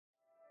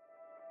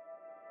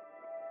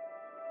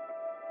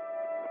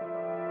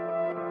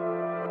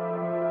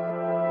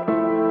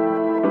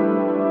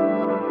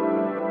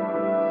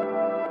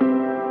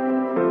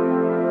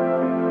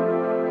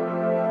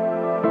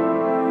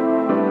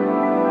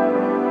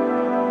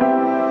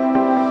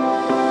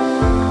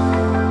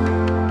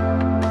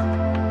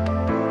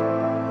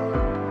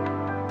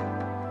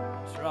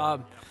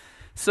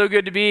So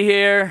good to be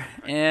here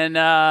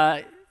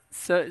and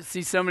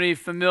see so many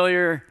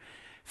familiar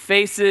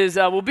faces.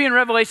 We'll be in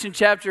Revelation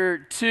chapter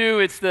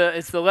 2. It's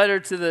the letter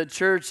to the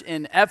church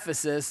in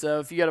Ephesus. So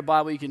if you got a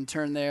Bible, you can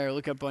turn there or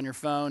look up on your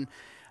phone.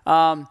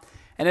 And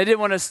I did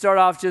want to start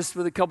off just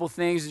with a couple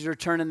things as you're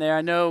turning there.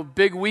 I know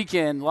big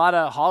weekend, a lot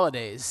of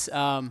holidays.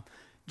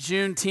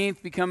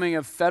 Juneteenth becoming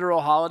a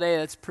federal holiday.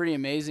 That's pretty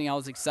amazing. I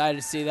was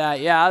excited to see that.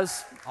 Yeah, it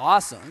was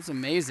awesome. It was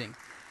amazing.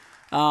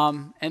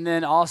 And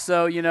then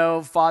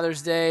also,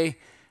 Father's Day,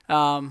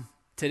 today,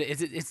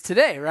 it's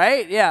today,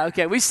 right? Yeah,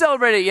 okay. We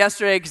celebrated it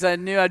yesterday because I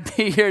knew I'd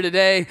be here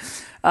today.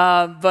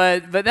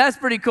 But that's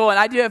pretty cool. And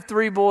I do have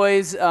 3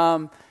 boys.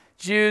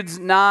 Jude's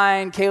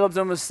 9, Caleb's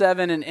almost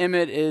 7, and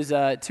Emmett is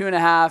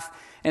 2.5.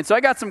 And so I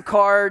got some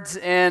cards,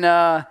 and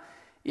I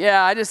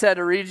just had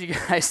to read you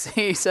guys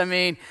these. I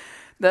mean,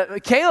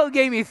 Caleb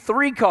gave me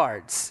 3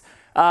 cards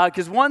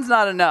because one's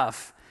not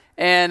enough.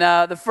 And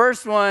the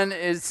first one,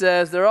 it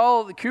says, they're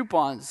all the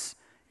coupons.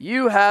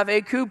 You have a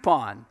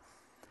coupon.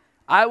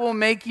 I will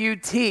make you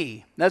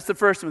tea. That's the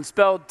first one,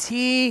 spelled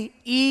T-E-E-Y.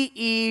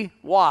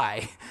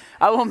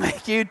 I will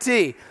make you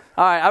tea.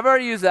 All right, I've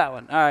already used that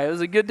one. All right, it was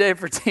a good day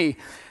for tea.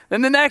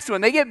 Then the next one,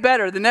 they get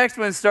better. The next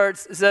one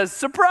says,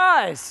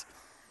 surprise,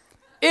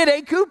 it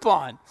a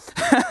coupon.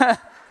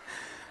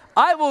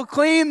 I will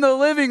clean the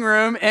living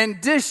room and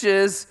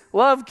dishes.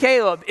 Love,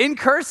 Caleb. In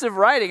cursive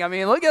writing. I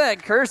mean, look at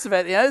that cursive.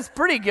 It's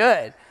pretty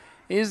good.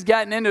 He's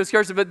gotten into his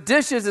cursive. But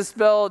dishes is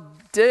spelled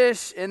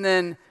dish and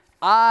then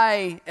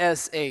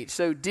I-S-H.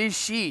 So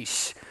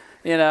dishish,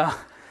 Then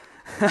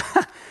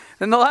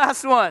the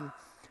last one.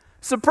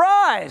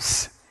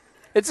 Surprise.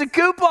 It's a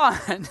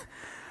coupon.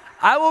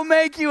 I will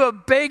make you a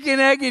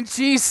bacon, egg, and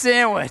cheese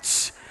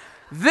sandwich.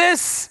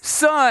 This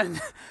son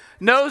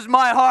knows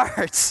my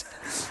heart.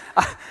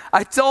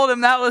 I told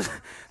him that was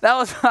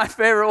my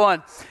favorite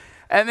one.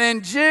 And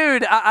then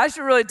Jude, I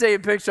should really take a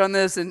picture on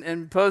this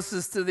and post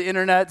this to the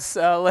internets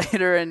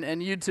later and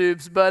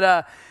YouTube's.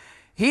 But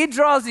he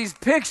draws these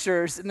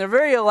pictures, and they're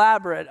very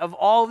elaborate, of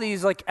all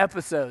these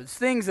episodes,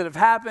 things that have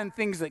happened,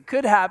 things that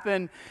could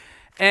happen.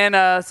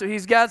 And so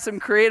he's got some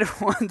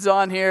creative ones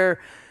on here.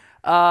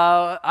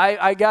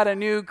 I got a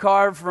new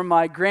car from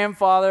my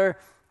grandfather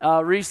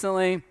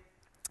recently.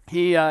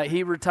 He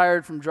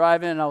retired from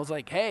driving, and I was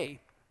like,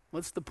 hey,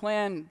 what's the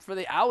plan for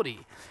the Audi?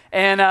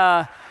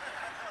 And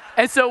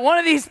so one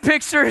of these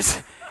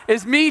pictures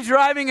is me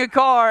driving a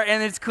car,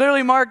 and it's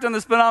clearly marked on the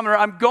speedometer.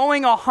 I'm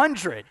going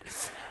 100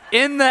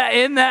 in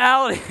the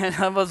Audi. And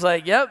I was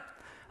like, yep,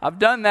 I've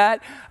done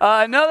that.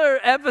 Another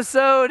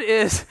episode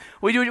is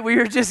we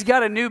just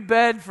got a new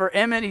bed for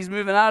Emmett. He's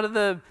moving out of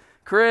the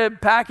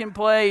crib, pack and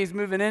play. He's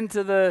moving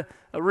into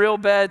a real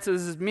bed. So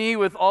this is me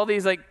with all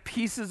these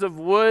pieces of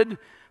wood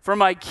from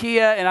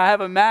IKEA, and I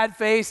have a mad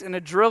face and a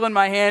drill in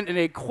my hand and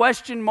a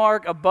question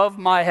mark above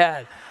my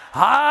head.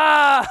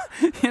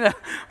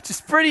 Which is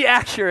pretty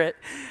accurate.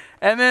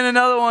 And then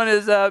another one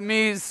is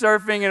me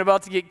surfing and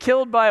about to get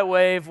killed by a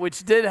wave,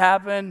 which did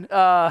happen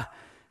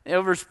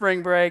over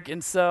spring break,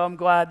 and so I'm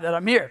glad that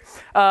I'm here.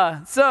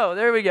 So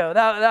there we go.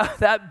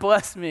 That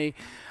blessed me.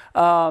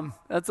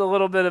 That's a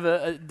little bit of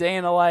a day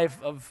in the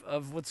life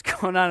of what's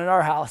going on in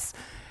our house.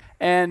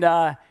 And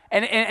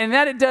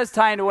that it does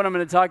tie into what I'm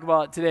going to talk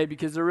about today,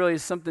 because there really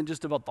is something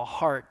just about the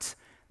heart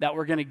that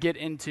we're going to get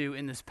into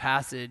in this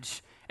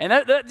passage. And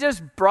that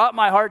just brought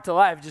my heart to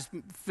life, just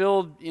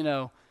filled,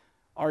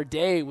 our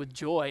day with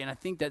joy. And I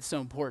think that's so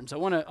important. So I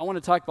want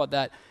to talk about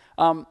that.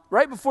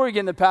 Right before we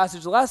get in the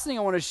passage, the last thing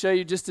I want to show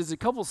you just is a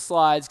couple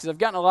slides, because I've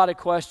gotten a lot of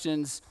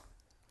questions,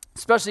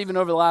 especially even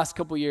over the last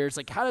couple years,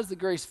 how does the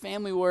Grace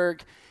family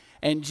work?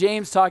 And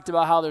James talked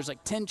about how there's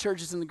 10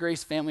 churches in the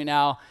Grace family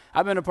now.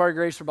 I've been a part of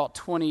Grace for about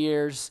 20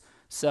 years,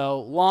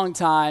 so long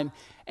time.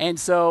 And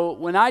so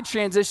when I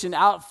transitioned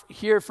out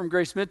here from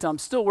Grace Midtown, I'm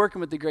still working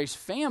with the Grace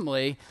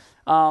family.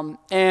 And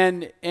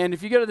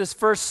if you go to this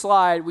first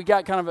slide, we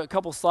got kind of a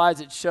couple slides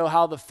that show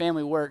how the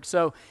family works.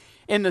 So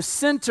in the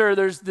center,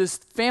 there's this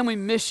family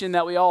mission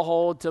that we all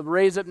hold to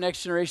raise up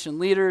next generation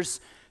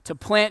leaders, to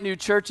plant new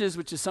churches,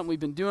 which is something we've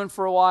been doing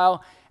for a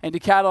while, and to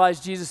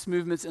catalyze Jesus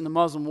movements in the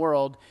Muslim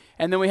world.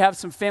 And then we have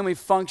some family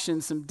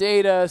functions, some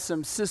data,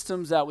 some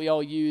systems that we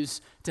all use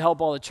to help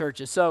all the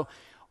churches. So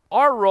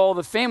our role,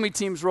 the family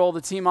team's role,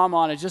 the team I'm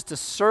on, is just to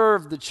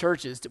serve the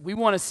churches. We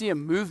want to see a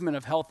movement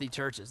of healthy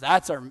churches.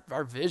 That's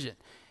our vision.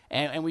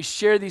 And we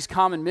share these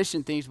common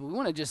mission things, but we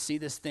want to just see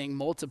this thing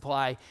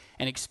multiply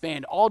and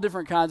expand. All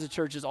different kinds of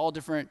churches, all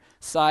different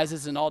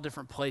sizes, and all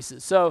different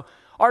places. So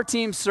our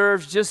team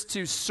serves just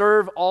to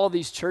serve all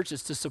these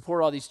churches, to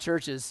support all these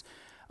churches.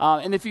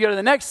 And if you go to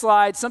the next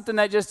slide, something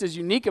that just is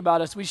unique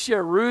about us, we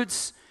share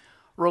roots,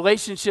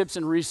 relationships,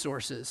 and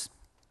resources.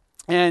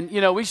 And,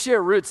 we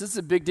share roots. This is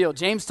a big deal.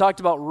 James talked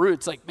about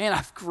roots.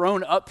 I've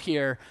grown up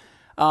here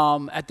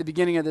at the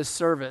beginning of this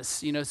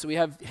service. So we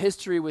have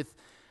history with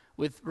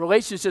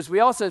relationships. We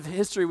also have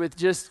history with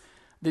just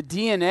the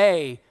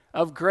DNA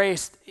of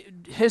Grace,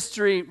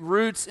 history,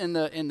 roots in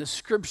the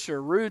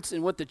scripture, roots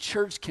in what the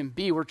church can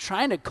be. We're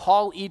trying to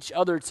call each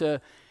other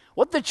to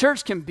what the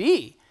church can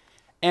be.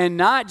 and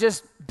not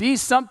just be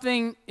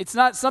something, it's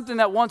not something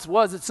that once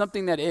was, it's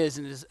something that is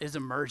and is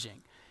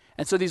emerging.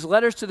 And so these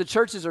letters to the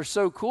churches are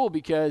so cool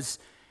because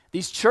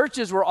these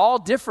churches were all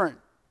different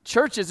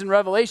churches in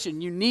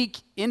Revelation, unique,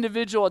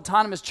 individual,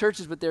 autonomous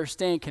churches, but they're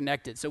staying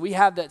connected. So we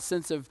have that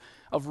sense of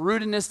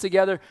rootedness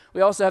together.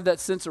 We also have that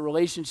sense of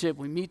relationship.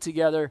 We meet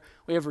together.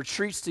 We have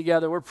retreats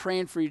together. We're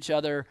praying for each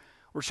other.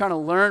 We're trying to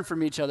learn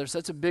from each other. So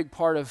that's a big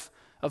part of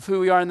who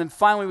we are. And then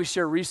finally, we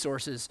share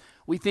resources.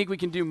 We think we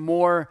can do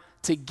more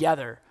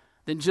together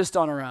than just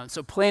on our own.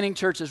 So planning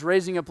churches,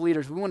 raising up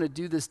leaders, we want to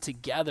do this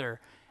together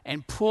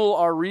and pool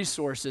our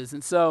resources.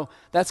 And so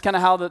that's kind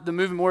of how the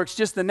movement works.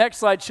 Just the next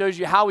slide shows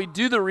you how we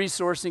do the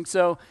resourcing.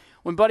 So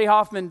when Buddy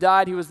Hoffman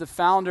died, he was the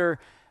founder.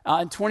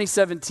 In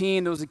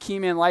 2017, there was a Key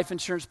Man life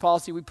insurance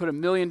policy. We put $1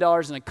 million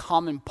in a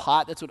common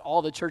pot. That's what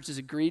all the churches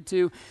agreed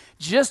to.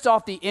 Just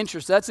off the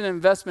interest, that's an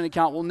investment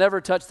account. We'll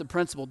never touch the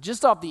principal.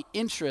 Just off the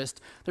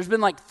interest, there's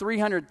been like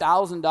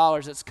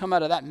 $300,000 that's come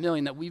out of that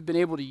million that we've been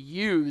able to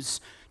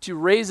use to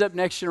raise up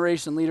next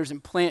generation leaders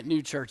and plant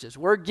new churches.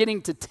 We're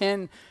getting to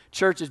 10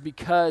 churches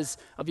because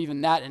of even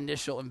that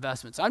initial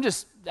investment. So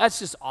that's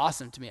just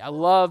awesome to me. I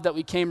love that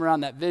we came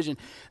around that vision.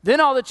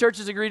 Then all the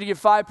churches agreed to give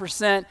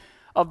 5%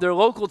 of their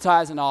local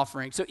tithes and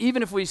offerings. So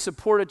even if we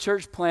support a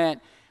church plant,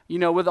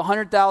 with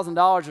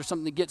 $100,000 or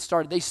something to get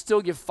started, they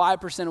still give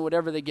 5% of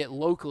whatever they get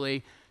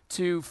locally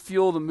to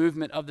fuel the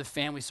movement of the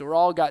family. So we're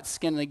all got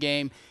skin in the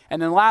game.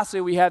 And then lastly,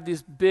 we have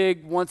this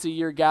big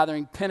once-a-year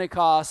gathering,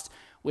 Pentecost.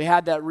 We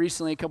had that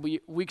recently a couple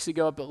weeks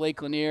ago up at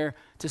Lake Lanier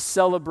to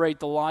celebrate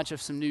the launch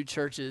of some new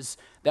churches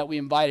that we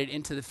invited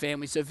into the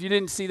family. So if you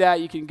didn't see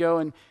that, you can go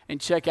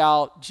and check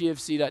out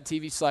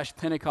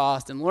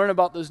gfc.tv/Pentecost and learn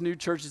about those new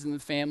churches in the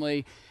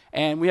family.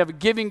 And we have a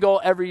giving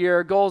goal every year.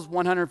 Our goal is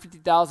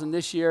 $150,000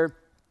 this year.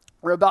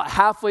 We're about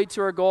halfway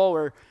to our goal.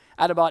 We're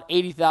at about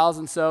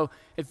 $80,000. So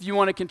if you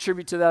want to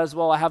contribute to that as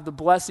well, I have the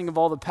blessing of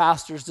all the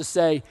pastors to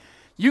say,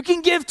 you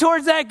can give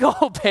towards that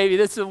goal, baby.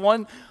 This is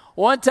one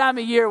time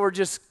a year we're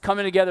just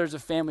coming together as a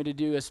family to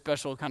do a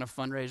special kind of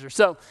fundraiser.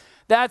 So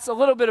that's a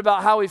little bit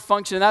about how we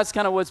function. And that's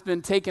kind of what's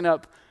been taking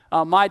up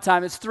my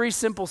time. It's 3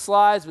 simple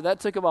slides, but that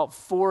took about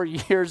 4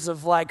 years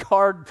of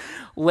hard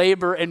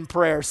labor and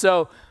prayer.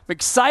 So I'm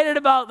excited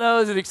about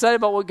those and excited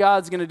about what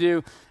God's going to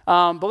do.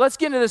 But let's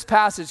get into this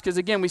passage because,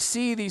 again, we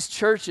see these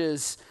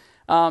churches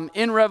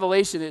in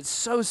Revelation. It's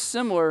so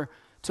similar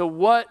to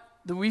what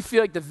we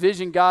feel like the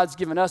vision God's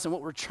given us and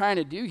what we're trying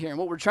to do here and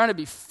what we're trying to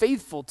be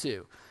faithful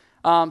to.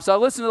 So I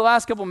listened to the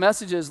last couple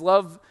messages,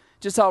 love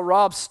just how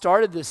Rob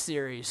started this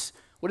series.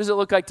 What does it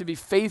look like to be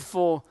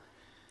faithful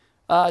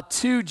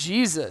to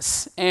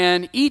Jesus?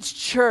 And each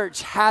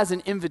church has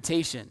an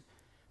invitation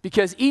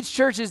because each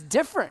church is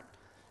different.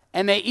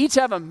 And they each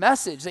have a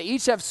message. They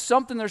each have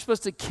something they're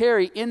supposed to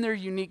carry in their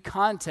unique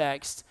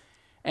context.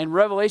 And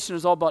Revelation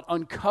is all about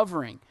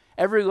uncovering.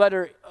 Every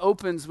letter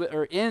opens with,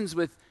 or ends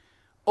with,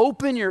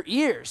 open your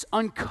ears,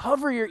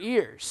 uncover your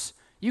ears.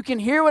 You can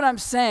hear what I'm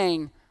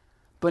saying,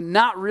 but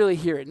not really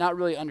hear it, not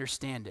really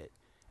understand it.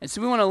 And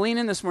so we want to lean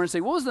in this morning and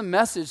say, what was the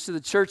message to the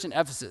church in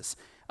Ephesus?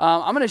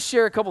 I'm going to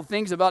share a couple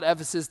things about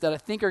Ephesus that I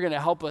think are going to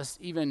help us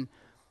even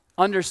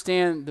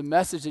understand the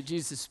message that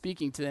Jesus is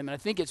speaking to them. And I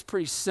think it's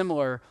pretty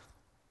similar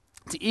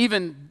to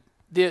even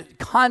the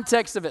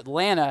context of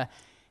Atlanta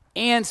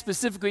and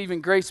specifically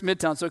even Grace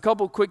Midtown. So a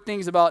couple quick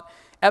things about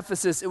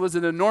Ephesus. It was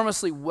an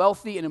enormously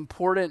wealthy and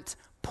important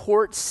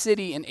port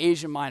city in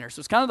Asia Minor.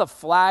 So it's kind of the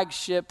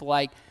flagship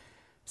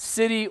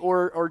city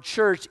or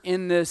church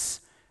in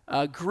this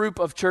group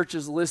of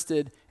churches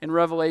listed in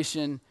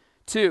Revelation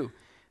 2.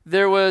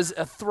 There was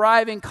a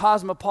thriving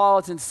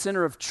cosmopolitan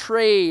center of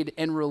trade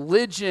and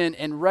religion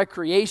and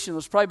recreation. There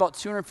was probably about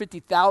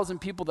 250,000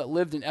 people that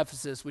lived in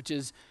Ephesus, which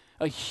is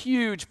a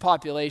huge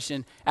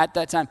population at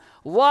that time.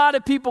 A lot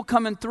of people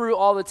coming through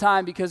all the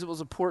time because it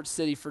was a port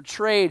city for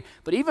trade,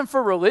 but even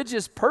for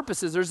religious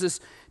purposes. There's this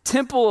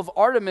temple of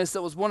Artemis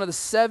that was one of the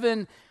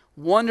 7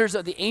 wonders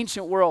of the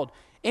ancient world.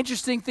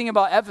 Interesting thing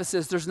about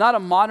Ephesus, there's not a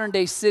modern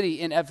day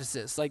city in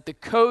Ephesus. The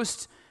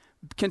coast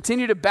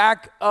continued to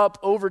back up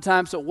over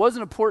time, so it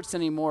wasn't a port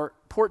city anymore.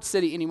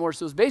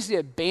 So it was basically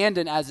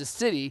abandoned as a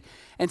city.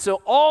 And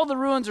so all the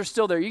ruins are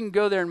still there. You can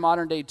go there in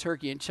modern day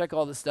Turkey and check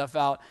all this stuff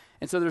out.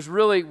 And so there's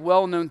really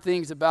well-known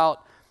things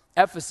about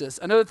Ephesus.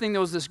 Another thing, there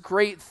was this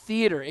great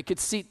theater. It could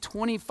seat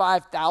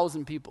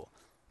 25,000 people.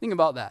 Think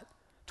about that.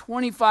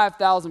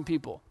 25,000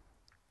 people.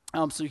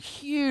 So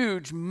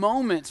huge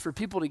moments for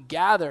people to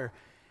gather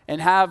and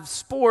have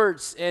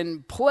sports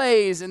and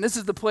plays. And this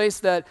is the place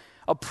that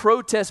a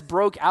protest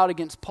broke out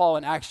against Paul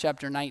in Acts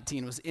chapter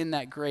 19, was in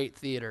that great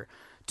theater.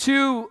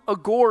 2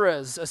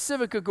 agoras, a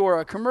civic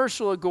agora, a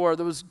commercial agora.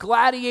 There was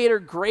gladiator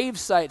grave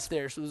sites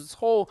there. So there's this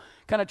whole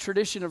kind of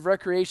tradition of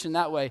recreation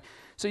that way.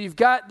 So you've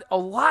got a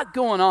lot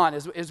going on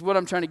is what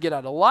I'm trying to get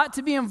at. A lot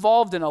to be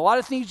involved in, a lot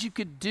of things you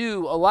could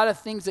do, a lot of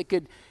things that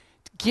could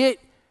get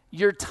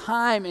your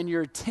time and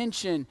your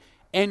attention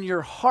and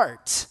your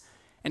heart.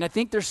 And I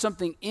think there's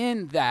something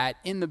in that,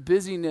 in the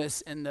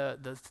busyness and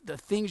the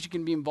things you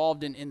can be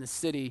involved in the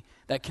city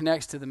that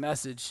connects to the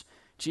message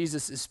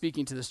Jesus is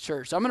speaking to this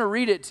church. So I'm going to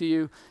read it to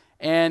you,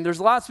 and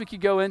there's lots we could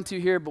go into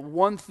here, but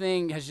one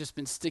thing has just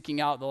been sticking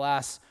out the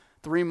last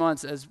 3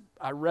 months as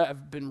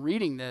I've been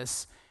reading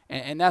this,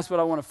 and that's what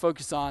I want to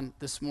focus on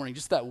this morning,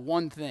 just that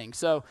one thing.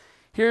 So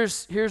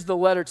here's the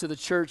letter to the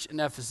church in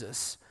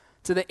Ephesus.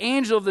 To the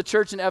angel of the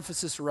church in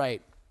Ephesus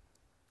write,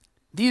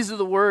 these are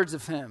the words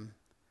of him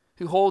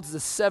who holds the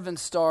 7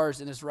 stars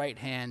in his right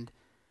hand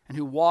and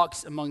who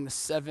walks among the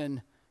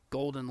 7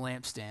 golden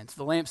lampstands.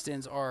 The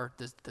lampstands are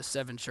the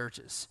 7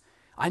 churches.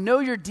 I know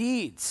your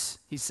deeds,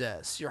 he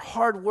says, your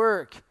hard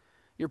work,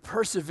 your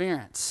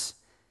perseverance.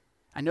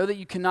 I know that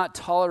you cannot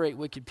tolerate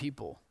wicked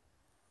people,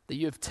 that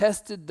you have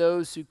tested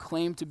those who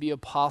claim to be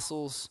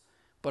apostles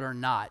but are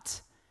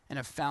not, and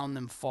have found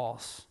them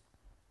false.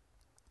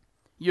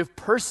 You have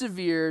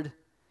persevered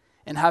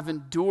and have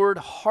endured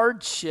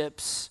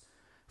hardships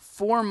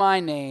for my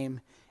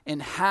name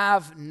and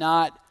have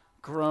not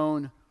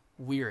grown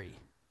weary.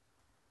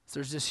 So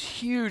there's this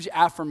huge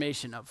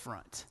affirmation up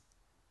front.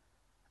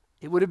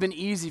 It would have been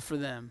easy for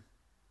them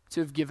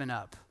to have given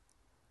up,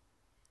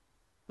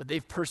 but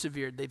they've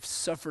persevered. They've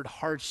suffered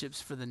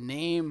hardships for the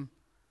name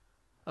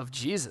of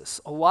Jesus.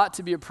 A lot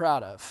to be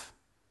proud of.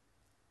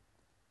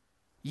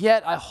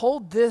 Yet I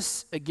hold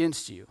this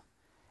against you.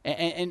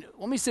 And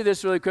let me say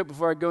this really quick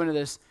before I go into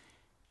this.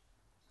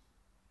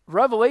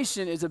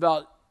 Revelation is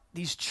about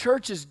these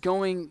churches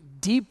going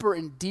deeper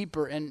and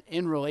deeper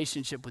in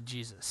relationship with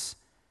Jesus.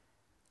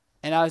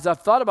 And as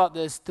I've thought about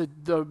this,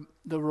 the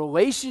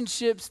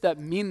relationships that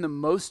mean the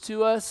most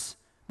to us,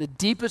 the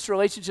deepest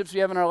relationships we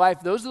have in our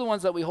life, those are the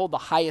ones that we hold the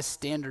highest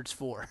standards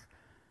for.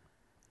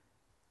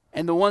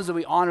 And the ones that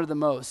we honor the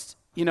most.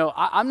 You know,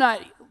 I'm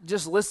not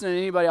just listening to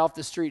anybody off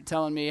the street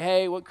telling me,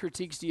 hey, what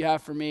critiques do you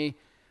have for me?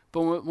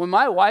 But when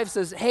my wife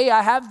says, hey,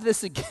 I have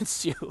this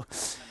against you,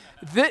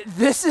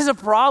 this is a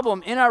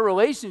problem in our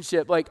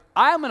relationship. Like,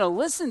 I'm going to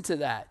listen to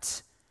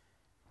that.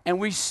 And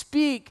we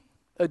speak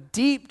a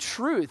deep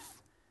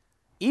truth,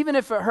 even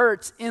if it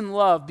hurts, in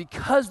love,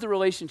 because the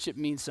relationship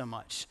means so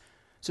much.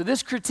 So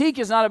this critique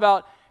is not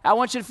about, I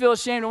want you to feel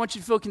ashamed, I want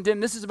you to feel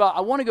condemned. This is about,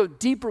 I want to go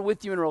deeper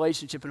with you in a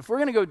relationship. And if we're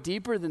going to go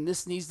deeper, then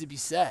this needs to be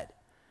said.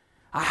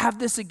 I have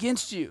this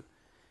against you.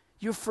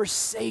 You've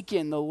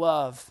forsaken the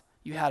love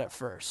you had at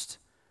first.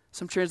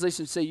 Some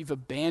translations say you've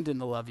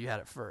abandoned the love you had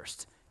at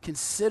first.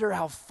 Consider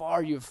how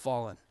far you have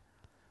fallen.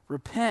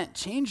 Repent,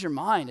 change your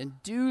mind,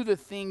 and do the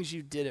things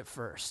you did at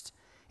first.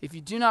 If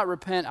you do not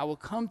repent, I will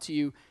come to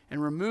you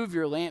and remove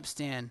your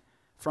lampstand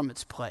from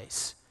its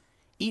place.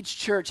 Each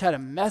church had a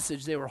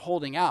message they were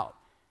holding out.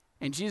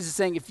 And Jesus is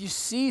saying, if you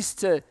cease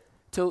to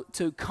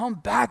come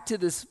back to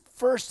this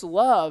first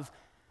love,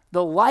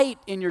 the light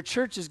in your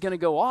church is going to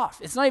go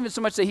off. It's not even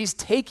so much that he's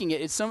taking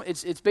it.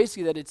 It's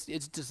basically that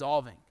it's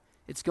dissolving.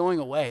 It's going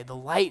away. The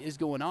light is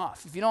going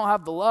off. If you don't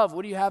have the love,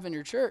 what do you have in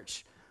your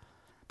church?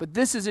 But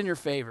this is in your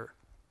favor.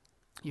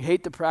 You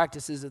hate the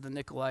practices of the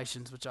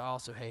Nicolaitans, which I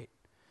also hate.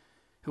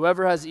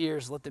 Whoever has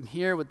ears, let them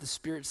hear what the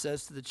Spirit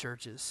says to the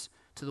churches.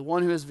 To the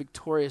one who is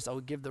victorious, I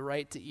will give the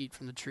right to eat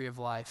from the tree of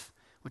life,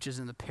 which is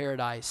in the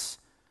paradise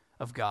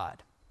of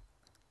God.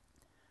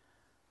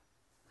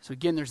 So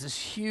again, there's this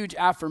huge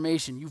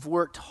affirmation. You've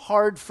worked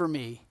hard for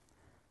me.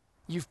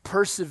 You've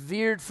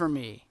persevered for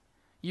me.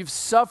 You've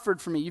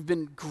suffered for me. You've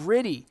been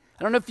gritty.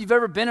 I don't know if you've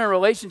ever been in a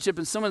relationship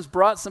and someone's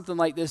brought something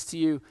like this to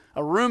you,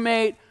 a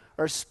roommate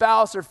or a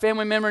spouse or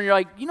family member, and you're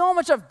like, you know how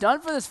much I've done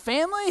for this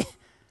family?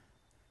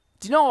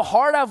 Do you know how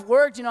hard I've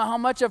worked? Do you know how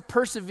much I've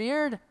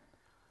persevered?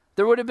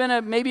 There would have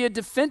been maybe a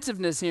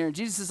defensiveness here. And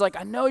Jesus is like,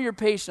 I know you're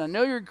patient. I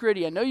know you're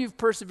gritty. I know you've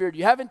persevered.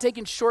 You haven't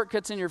taken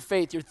shortcuts in your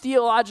faith. You're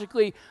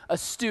theologically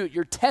astute.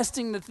 You're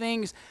testing the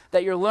things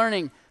that you're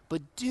learning.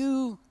 But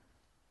do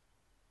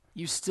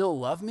you still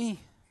love me?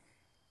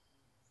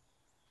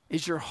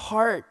 Is your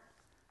heart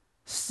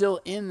still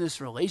in this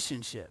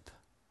relationship?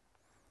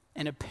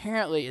 And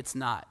apparently it's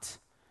not.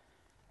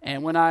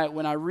 And when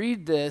I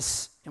read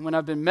this, and when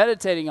I've been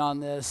meditating on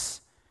this,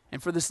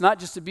 and for this not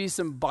just to be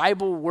some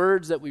Bible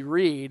words that we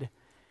read,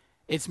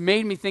 it's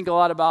made me think a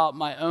lot about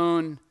my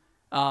own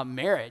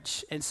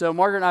marriage. And so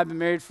Margaret and I have been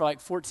married for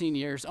like 14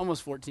 years,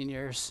 almost 14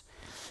 years.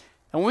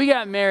 And when we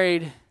got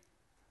married,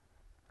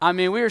 I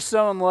mean, we were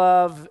so in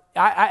love.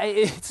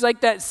 It's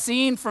like that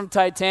scene from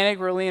Titanic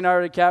where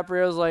Leonardo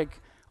DiCaprio's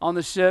like on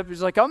the ship.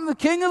 He's like, I'm the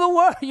king of the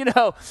world, you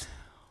know.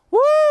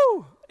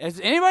 Woo! Has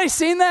anybody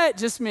seen that?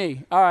 Just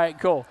me. All right,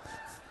 cool.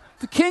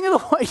 The king of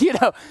the world, you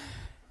know.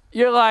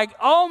 You're like,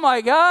 oh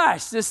my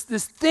gosh, this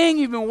thing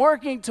you've been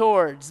working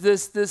towards,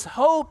 this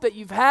hope that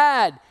you've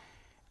had.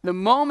 The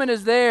moment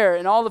is there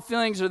and all the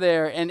feelings are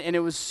there. And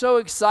it was so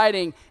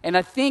exciting. And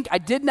I think, I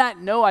did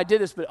not know I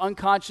did this, but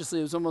unconsciously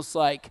it was almost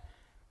like,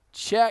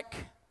 check.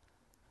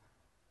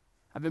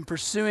 I've been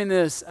pursuing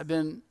this. I've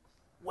been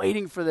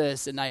waiting for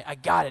this, and I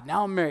got it.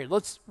 Now I'm married.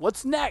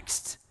 What's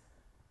next?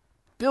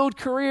 Build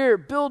career,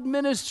 build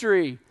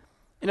ministry.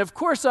 And of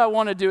course I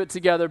want to do it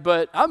together,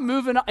 but I'm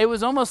moving on. It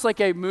was almost like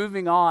a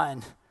moving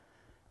on,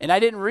 and I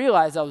didn't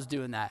realize I was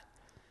doing that.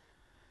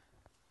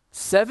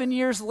 7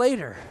 years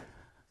later,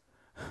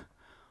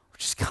 we're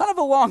which is kind of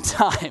a long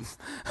time.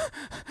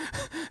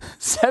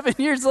 7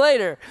 years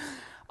later,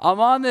 I'm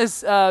on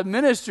this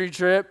ministry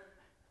trip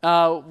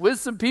with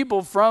some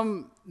people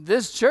from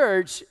this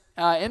church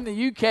in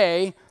the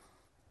UK,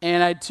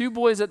 and I had 2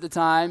 boys at the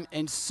time,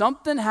 and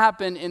something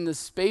happened in the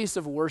space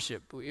of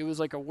worship. It was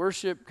like a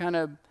worship kind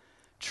of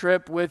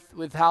trip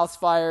with house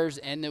fires,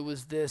 and there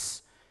was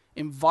this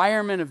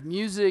environment of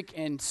music,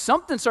 and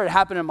something started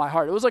happening in my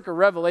heart. It was like a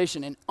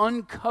revelation, an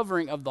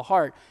uncovering of the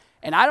heart.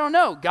 And I don't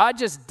know, God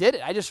just did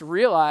it. I just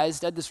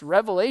realized at this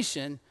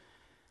revelation,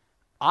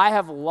 I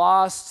have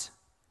lost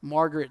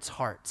Margaret's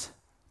heart.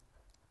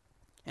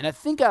 And I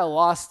think I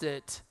lost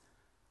it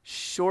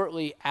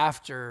shortly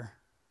after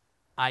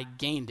I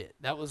gained it.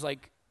 That was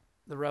like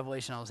the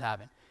revelation I was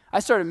having. I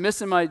started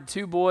missing my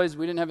 2 boys.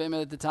 We didn't have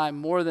Emmett at the time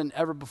more than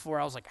ever before.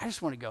 I was like, I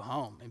just want to go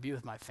home and be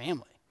with my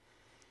family.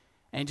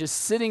 And just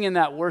sitting in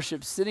that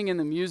worship, sitting in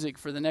the music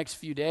for the next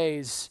few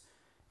days,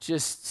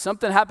 just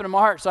something happened in my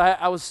heart. So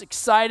I was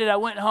excited. I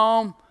went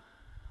home.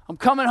 I'm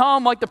coming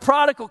home like the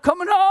prodigal,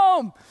 coming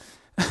home.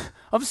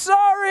 I'm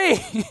sorry.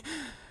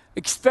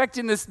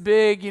 Expecting this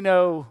big,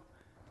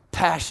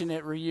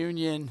 passionate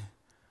reunion.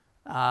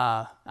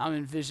 I'm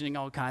envisioning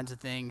all kinds of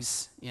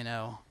things,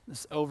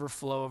 this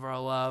overflow of our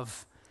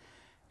love.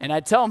 And I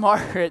tell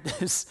Margaret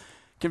this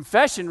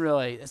confession,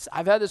 really.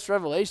 I've had this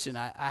revelation.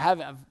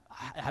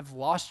 I've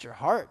lost your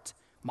heart.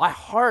 My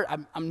heart,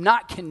 I'm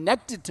not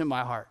connected to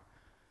my heart.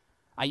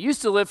 I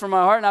used to live for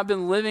my heart, and I've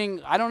been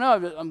living,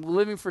 I'm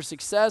living for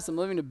success. I'm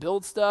living to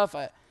build stuff.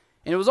 And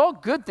it was all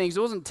good things.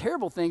 It wasn't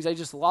terrible things. I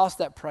just lost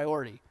that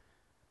priority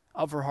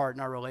of her heart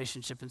in our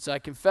relationship. And so I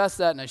confessed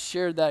that, and I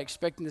shared that,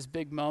 expecting this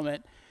big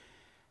moment.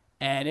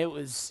 And it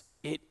was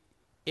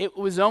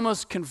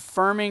almost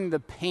confirming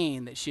the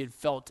pain that she had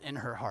felt in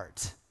her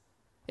heart.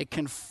 It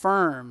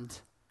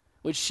confirmed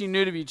what she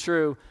knew to be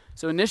true.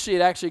 So initially,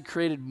 it actually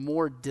created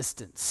more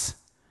distance.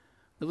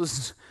 There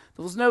was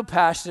no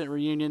passionate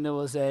reunion. There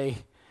was a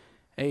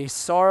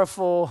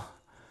sorrowful,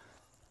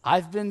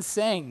 I've been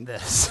saying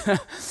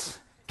this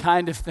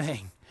kind of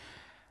thing.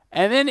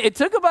 And then it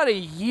took about a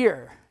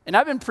year. And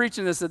I've been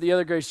preaching this at the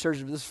other Grace Church,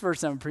 but this is the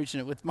first time I'm preaching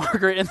it with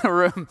Margaret in the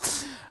room.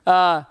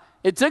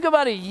 It took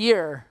about a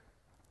year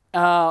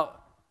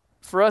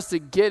for us to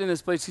get in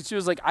this place. Because she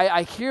was like,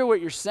 I hear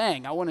what you're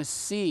saying. I want to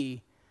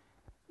see,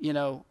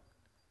 the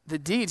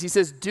deeds. He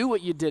says, do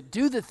what you did.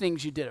 Do the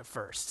things you did at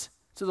first.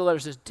 So the letter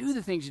says, do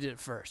the things you did at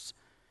first.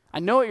 I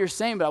know what you're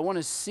saying, but I want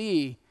to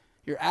see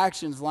your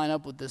actions line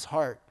up with this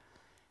heart.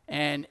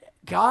 And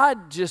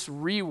God just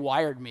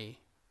rewired me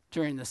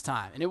during this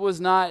time. And it was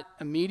not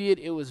immediate.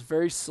 It was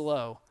very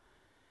slow.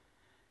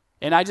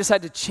 And I just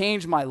had to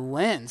change my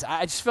lens.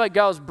 I just feel like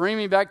God was bringing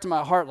me back to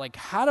my heart. Like,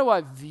 how do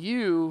I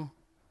view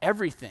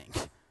everything?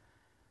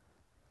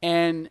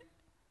 And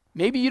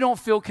maybe you don't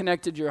feel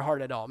connected to your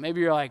heart at all.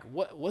 Maybe you're like,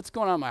 what's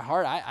going on in my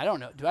heart? I don't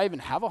know. Do I even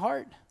have a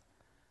heart?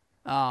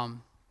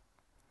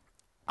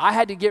 I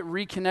had to get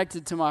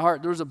reconnected to my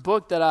heart. There was a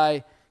book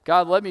that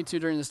God led me to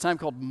during this time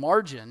called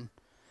Margin.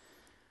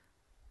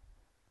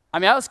 I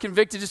was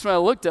convicted just when I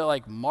looked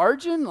at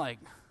margin,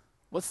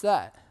 what's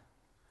that?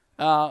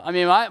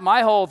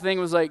 My whole thing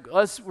was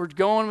we're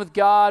going with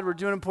God, we're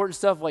doing important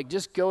stuff,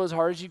 just go as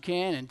hard as you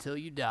can until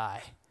you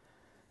die.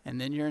 And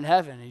then you're in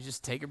heaven and you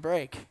just take a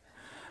break.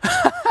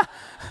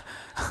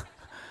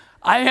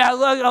 I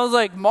was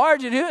like,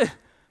 margin,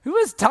 who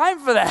has time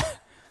for that?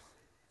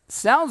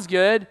 Sounds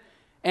good.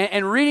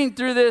 And reading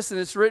through this, and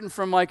it's written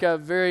from a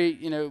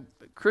very,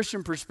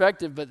 Christian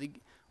perspective, but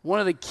one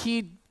of the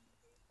key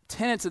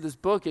tenets of this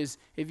book is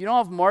if you don't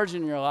have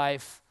margin in your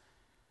life,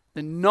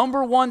 the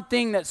number one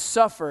thing that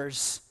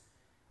suffers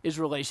is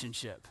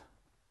relationship.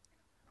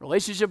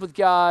 Relationship with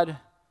God,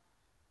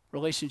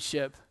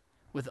 relationship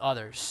with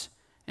others.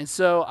 And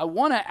so I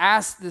want to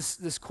ask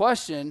this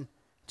question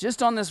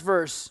just on this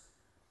verse.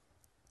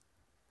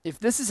 If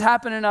this has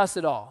happened in us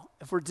at all,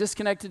 if we're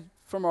disconnected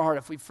from our heart,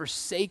 if we've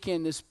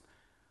forsaken this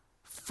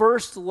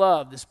first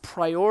love, this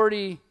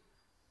priority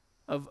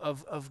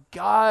of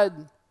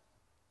God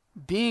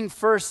being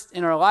first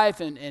in our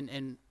life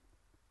and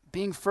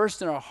being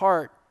first in our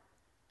heart,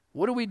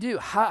 what do we do?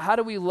 How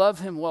do we love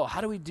him well?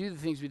 How do we do the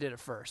things we did at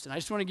first? And I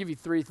just want to give you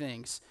 3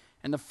 things.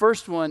 And the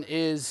first one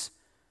is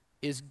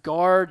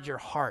guard your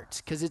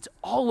heart, because it's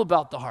all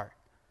about the heart.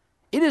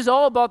 It is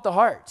all about the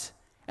heart.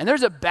 And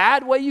there's a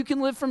bad way you can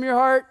live from your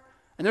heart,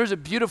 and there's a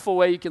beautiful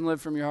way you can live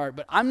from your heart.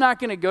 But I'm not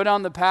going to go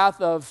down the path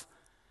of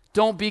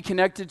don't be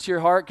connected to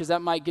your heart, because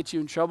that might get you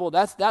in trouble.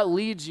 That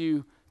leads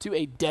you to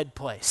a dead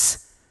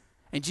place.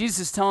 And Jesus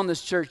is telling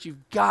this church,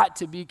 you've got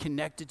to be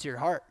connected to your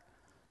heart.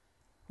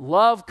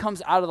 Love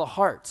comes out of the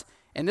heart.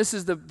 And this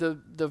is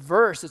the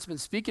verse that's been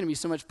speaking to me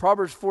so much.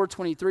 Proverbs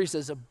 4:23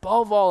 says,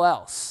 above all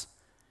else,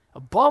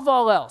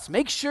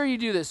 make sure you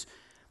do this.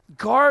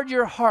 Guard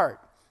your heart,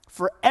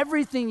 for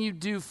everything you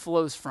do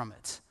flows from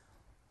it.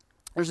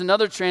 There's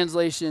another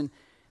translation,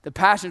 the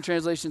Passion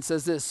Translation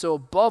says this, so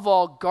above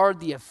all, guard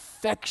the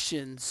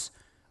affections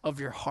of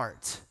your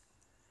heart.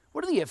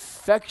 What are the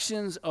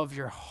affections of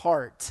your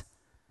heart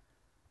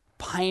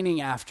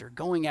pining after,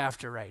 going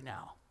after right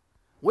now?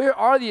 Where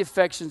are the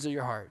affections of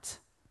your heart?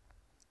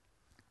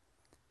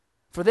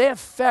 For they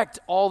affect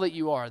all that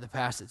you are, the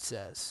passage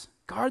says.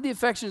 Guard the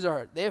affections of your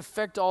heart. They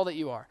affect all that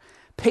you are.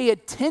 Pay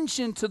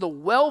attention to the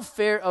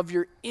welfare of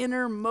your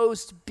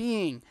innermost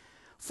being,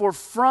 for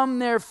from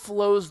there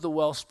flows the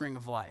wellspring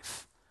of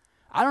life.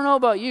 I don't know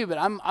about you, but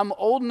I'm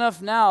old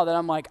enough now that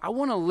I'm like, I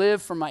want to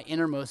live from my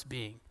innermost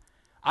being.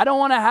 I don't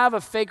want to have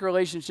a fake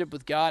relationship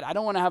with God. I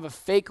don't want to have a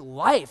fake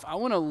life. I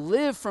want to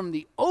live from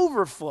the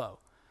overflow.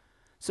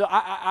 So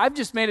I've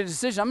just made a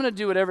decision. I'm going to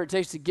do whatever it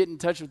takes to get in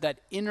touch with that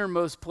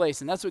innermost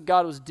place. And that's what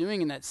God was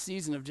doing in that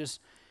season of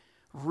just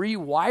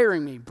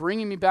rewiring me,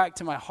 bringing me back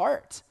to my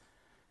heart.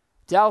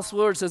 Dallas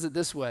Willard says it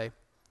this way: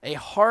 a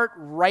heart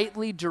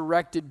rightly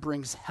directed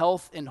brings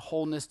health and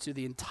wholeness to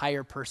the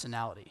entire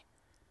personality.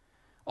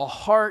 A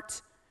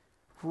heart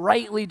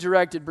rightly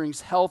directed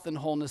brings health and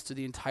wholeness to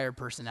the entire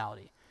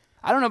personality.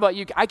 I don't know about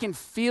you.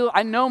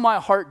 I know my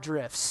heart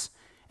drifts.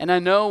 And I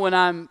know when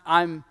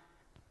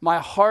my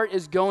heart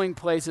is going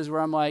places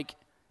where I'm like,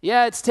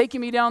 yeah, it's taking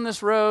me down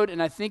this road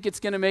and I think it's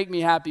going to make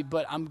me happy,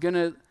 but I'm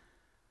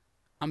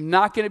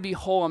not going to be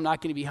whole. I'm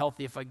not going to be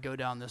healthy if I go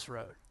down this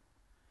road.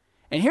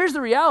 And here's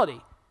the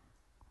reality.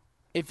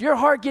 If your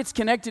heart gets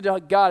connected to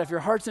God, if your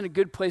heart's in a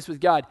good place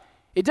with God,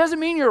 it doesn't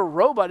mean you're a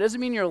robot. It doesn't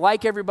mean you're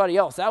like everybody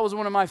else. That was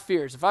one of my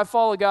fears. If I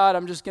follow God,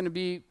 I'm just going to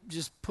be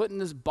just put in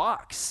this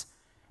box.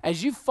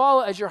 As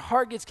your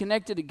heart gets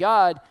connected to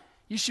God,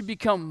 you should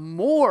become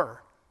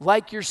more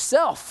like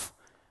yourself,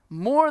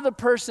 more the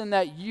person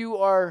that you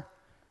are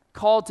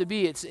called to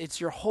be. It's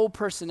your whole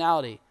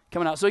personality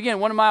coming out. So again,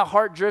 one of my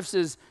heart drifts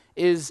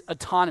is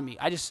autonomy.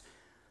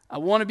 I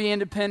want to be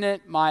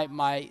independent.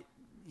 My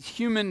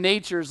human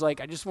nature is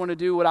like, I just want to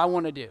do what I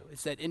want to do.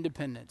 It's that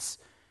independence.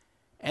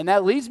 And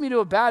that leads me to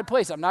a bad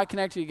place. I'm not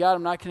connected to God.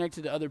 I'm not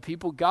connected to other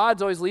people.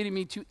 God's always leading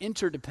me to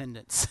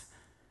interdependence.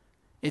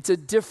 It's a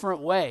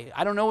different way.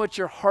 I don't know what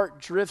your heart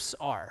drifts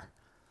are.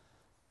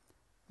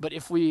 But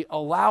if we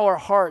allow our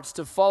hearts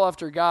to fall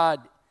after God,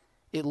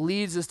 it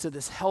leads us to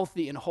this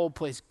healthy and whole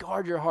place.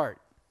 Guard your heart.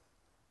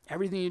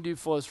 Everything you do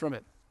flows from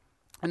it.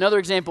 Another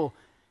example,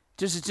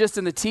 just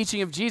in the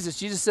teaching of Jesus.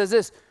 Jesus says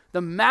this: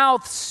 the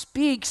mouth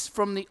speaks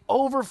from the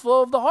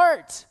overflow of the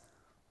heart.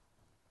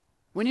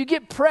 When you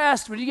get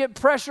pressed, when you get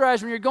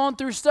pressurized, when you're going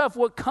through stuff,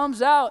 what comes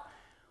out,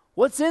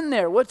 what's in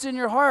there? What's in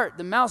your heart?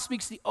 The mouth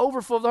speaks the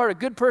overflow of the heart. A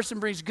good person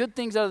brings good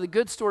things out of the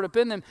good stored up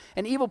in them.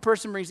 An evil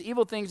person brings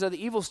evil things out of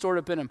the evil stored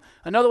up in them.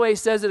 Another way he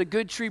says that a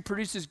good tree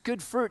produces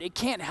good fruit. It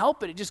can't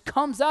help it. It just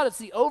comes out. It's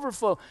the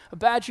overflow. A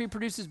bad tree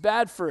produces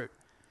bad fruit.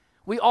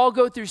 We all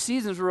go through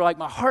seasons where we're like,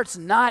 my heart's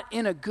not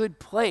in a good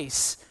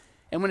place.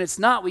 And when it's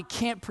not, we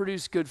can't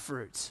produce good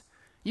fruits.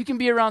 You can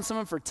be around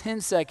someone for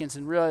 10 seconds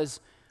and realize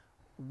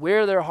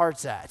where their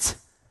heart's at.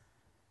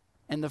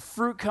 And the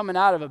fruit coming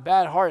out of a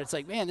bad heart, it's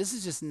like, man, this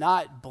is just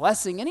not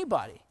blessing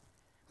anybody.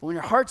 But when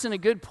your heart's in a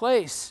good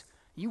place,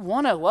 you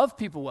want to love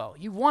people well.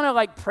 You want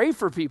to pray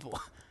for people.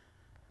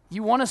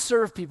 You want to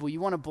serve people. You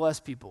want to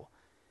bless people.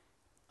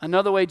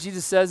 Another way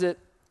Jesus says it,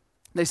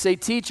 they say,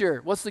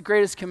 teacher, what's the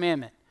greatest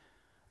commandment?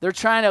 They're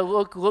trying to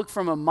look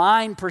from a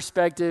mind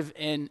perspective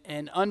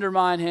and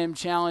undermine him,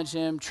 challenge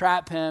him,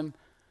 trap him.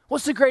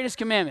 What's the greatest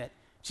commandment?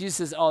 Jesus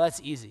says, oh,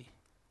 that's easy.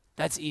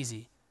 That's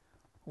easy.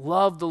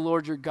 Love the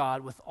Lord your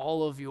God with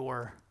all of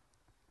your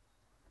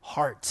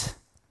heart.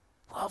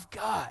 Love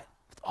God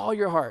with all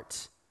your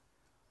heart.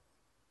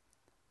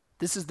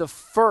 This is the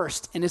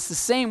first, and it's the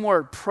same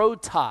word,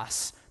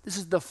 protos. This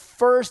is the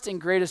first and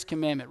greatest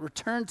commandment.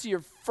 Return to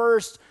your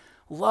first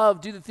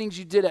love. Do the things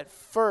you did at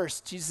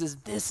first. Jesus says,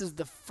 this is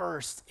the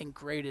first and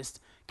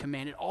greatest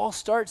command. It all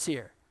starts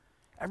here.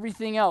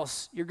 Everything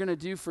else you're going to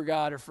do for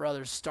God or for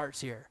others starts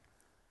here.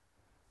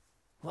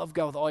 Love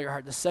God with all your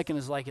heart. The second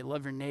is like it.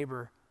 Love your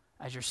neighbor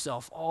as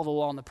yourself. All the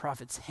law and the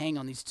prophets hang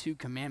on these two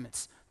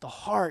commandments. The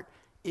heart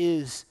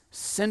is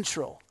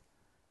central.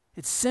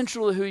 It's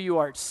central to who you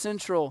are. It's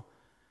central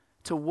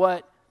to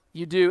what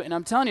you do. And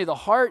I'm telling you, the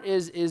heart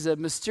is a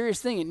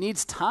mysterious thing. It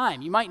needs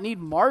time. You might need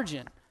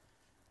margin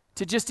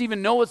to just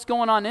even know what's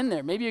going on in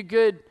there. Maybe a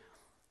good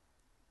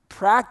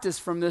practice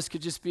from this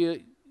could just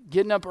be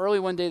getting up early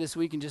one day this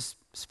week and just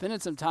spending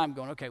some time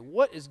going, okay,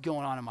 what is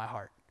going on in my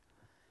heart?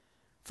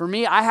 For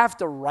me, I have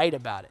to write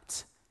about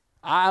it.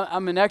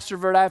 I'm an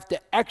extrovert. I have to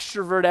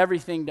extrovert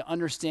everything to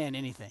understand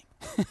anything.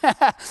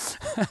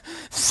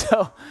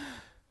 So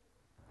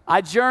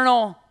I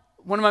journal.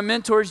 One of my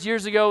mentors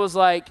years ago was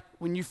like,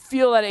 when you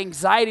feel that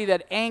anxiety,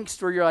 that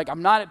angst where you're like,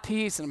 I'm not at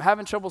peace and I'm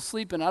having trouble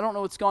sleeping, I don't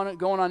know what's going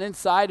on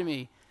inside of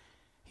me.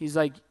 He's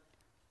like,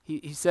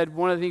 he said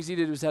one of the things he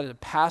did was had a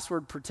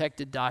password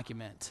protected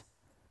document.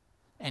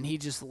 And he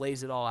just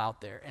lays it all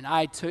out there. And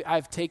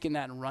I've taken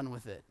that and run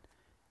with it.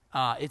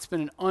 It's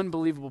been an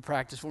unbelievable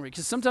practice for me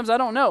because sometimes I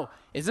don't know.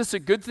 Is this a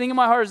good thing in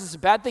my heart? Is this a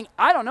bad thing?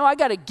 I don't know. I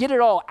got to get it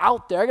all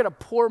out there. I got to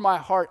pour my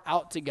heart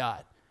out to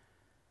God.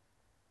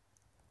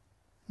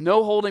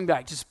 No holding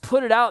back. Just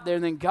put it out there,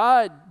 and then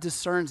God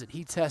discerns it.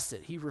 He tests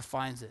it. He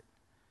refines it.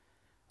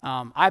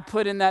 I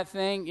put in that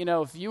thing,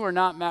 if you are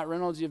not Matt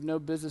Reynolds, you have no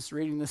business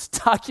reading this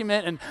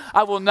document, and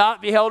I will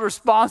not be held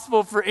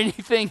responsible for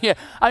anything here.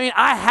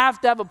 I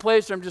have to have a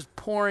place where I'm just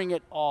pouring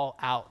it all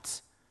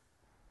out.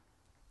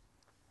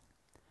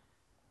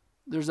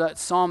 There's that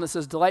psalm that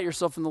says, delight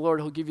yourself in the Lord,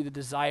 he'll give you the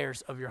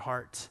desires of your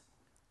heart.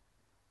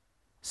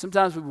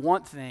 Sometimes we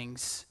want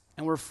things,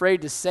 and we're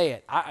afraid to say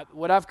it.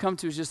 What I've come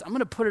to is just, I'm going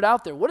to put it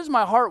out there. What does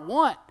my heart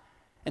want?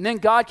 And then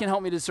God can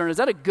help me discern, is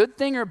that a good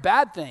thing or a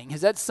bad thing?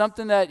 Is that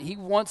something that he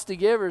wants to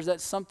give, or is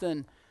that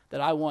something that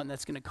I want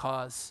that's going to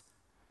cause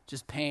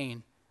just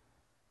pain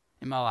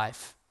in my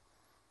life?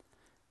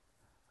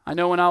 I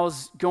know when I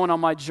was going on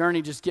my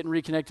journey, just getting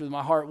reconnected with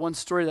my heart, one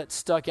story that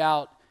stuck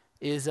out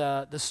is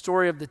the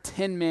story of the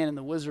Tin Man and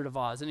the Wizard of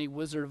Oz. Any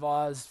Wizard of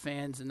Oz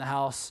fans in the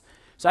house?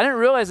 So I didn't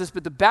realize this,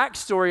 but the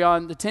backstory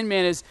on the Tin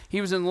Man is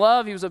he was in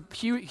love. He was a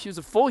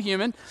full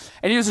human,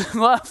 and he was in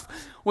love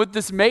with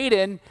this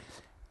maiden.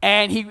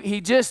 And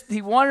he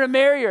wanted to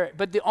marry her,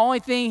 but the only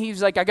thing, he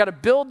was like, I got to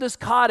build this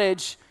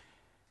cottage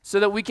so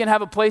that we can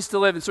have a place to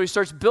live. And so he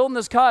starts building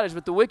this cottage,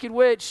 but the wicked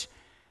witch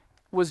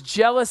was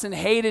jealous and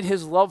hated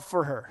his love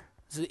for her.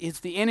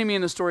 It's the enemy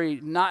in the story,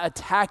 not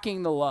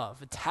attacking the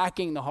love,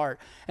 attacking the heart.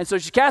 And so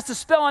she cast a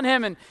spell on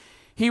him, and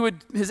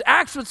his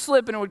axe would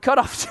slip, and it would cut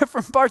off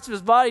different parts of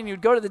his body, and he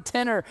would go to the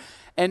tinner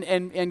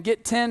and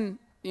get tinned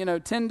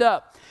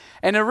up.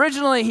 And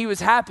originally he was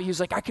happy. He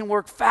was like, I can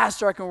work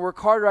faster, I can work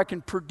harder, I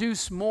can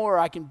produce more,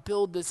 I can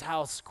build this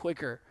house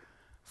quicker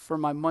for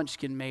my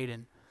munchkin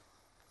maiden.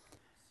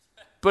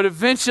 But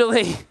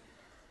eventually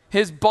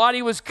his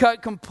body was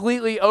cut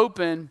completely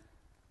open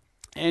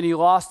and he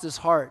lost his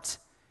heart.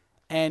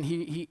 And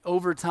he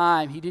over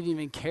time, he didn't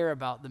even care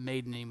about the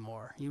maiden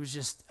anymore. He was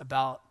just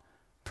about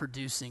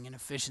producing and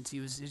efficiency.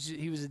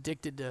 He was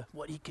addicted to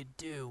what he could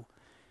do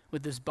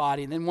with this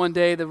body. And then one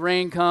day the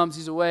rain comes,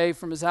 he's away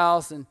from his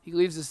house, and he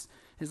leaves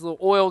his little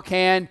oil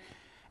can,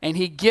 and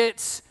he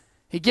gets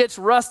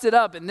rusted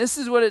up. And this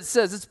is what it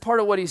says. It's part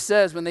of what he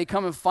says when they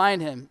come and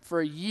find him. For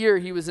a year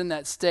he was in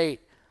that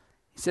state.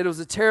 He said, it was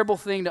a terrible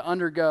thing to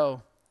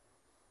undergo,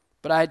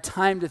 but I had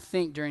time to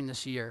think during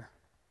this year.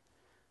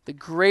 The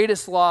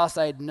greatest loss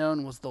I had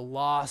known was the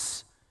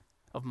loss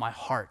of my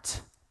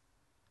heart.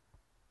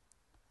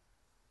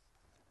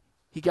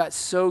 He got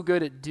so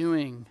good at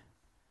doing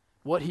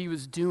what he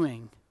was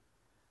doing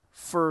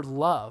for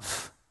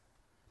love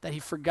that he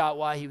forgot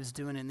why he was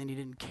doing it, and then he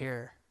didn't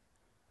care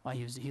why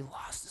he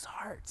lost his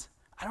heart.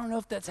 I don't know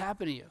if that's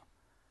happened to you.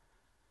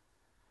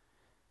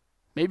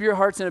 Maybe your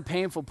heart's in a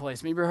painful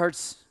place. Maybe your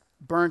heart's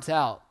burnt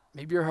out.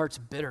 Maybe your heart's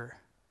bitter.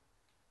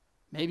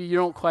 Maybe you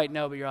don't quite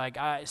know, but you're like,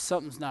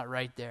 something's not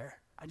right there.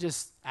 I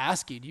just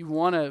ask you, do you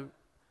want to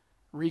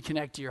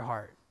reconnect to your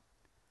heart?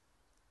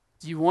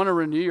 Do you want to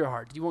renew your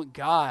heart? Do you want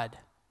God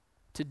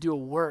to do a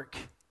work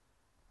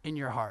in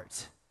your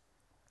heart?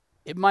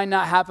 It might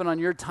not happen on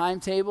your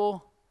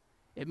timetable.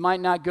 It might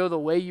not go the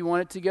way you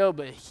want it to go,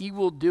 but he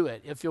will do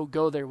it if you'll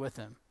go there with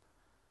him.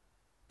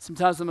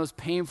 Sometimes the most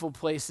painful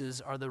places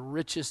are the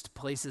richest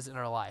places in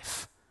our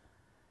life.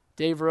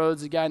 Dave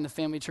Rhodes, a guy in the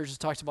family churches,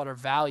 talks about our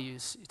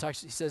values.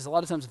 He says a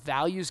lot of times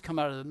values come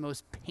out of the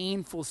most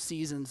painful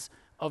seasons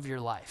of your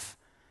life.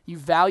 You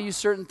value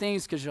certain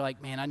things because you're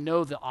like, man, I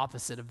know the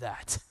opposite of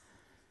that.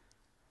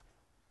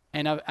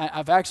 And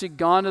I've actually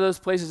gone to those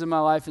places in my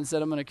life and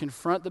said, I'm going to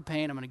confront the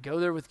pain. I'm going to go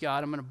there with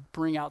God. I'm going to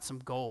bring out some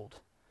gold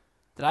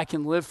that I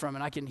can live from,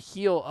 and I can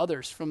heal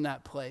others from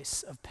that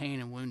place of pain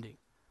and wounding.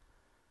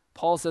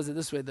 Paul says it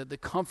this way, that the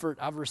comfort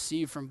I've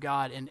received from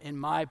God in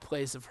my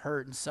place of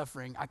hurt and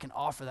suffering, I can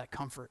offer that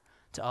comfort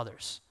to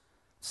others.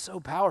 So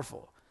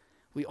powerful.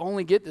 We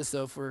only get this,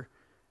 though, if we're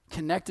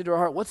connected to our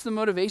heart. What's the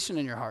motivation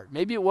in your heart?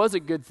 Maybe it was a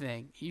good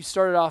thing. You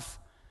started off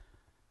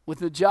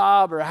with a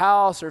job or a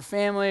house or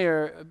family,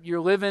 or you're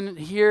living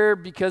here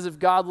because of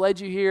God led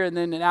you here, and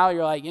then now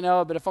you're like,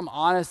 but if I'm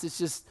honest, it's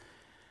just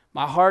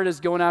my heart is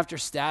going after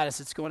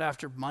status. It's going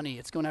after money.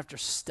 It's going after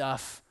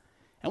stuff.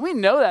 And we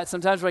know that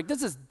sometimes. We're like,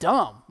 this is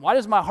dumb. Why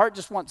does my heart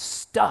just want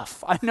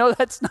stuff? I know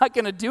that's not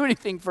going to do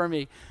anything for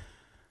me.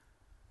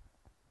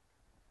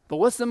 But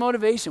what's the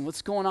motivation?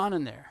 What's going on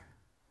in there?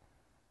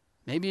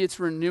 Maybe it's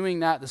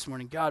renewing that this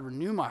morning. God,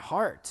 renew my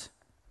heart.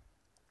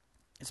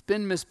 It's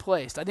been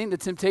misplaced. I think the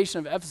temptation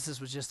of Ephesus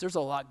was just, there's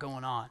a lot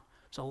going on.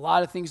 There's a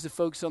lot of things to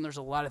focus on. There's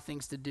a lot of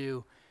things to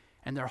do.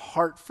 And their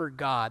heart for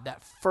God,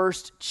 that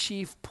first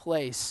chief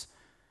place,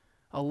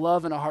 a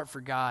love and a heart for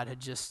God, had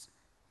just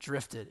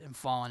drifted and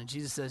fallen. And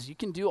Jesus says, you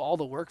can do all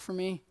the work for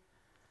me,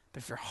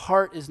 but if your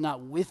heart is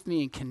not with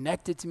me and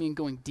connected to me and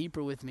going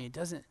deeper with me, it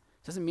doesn't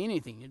mean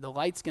anything. The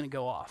light's going to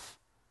go off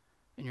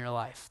in your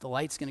life. The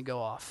light's going to go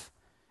off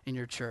in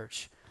your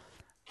church.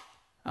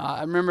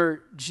 I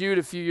remember Jude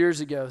a few years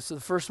ago. So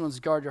the first one's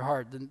guard your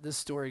heart. Then this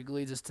story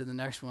leads us to the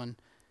next one.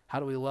 How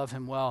do we love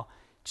him well?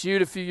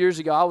 Jude, a few years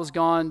ago, I was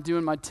gone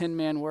doing my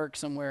 10-man work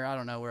somewhere. I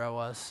don't know where I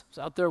was. I was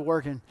out there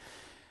working.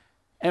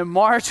 And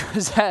March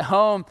was at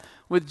home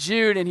with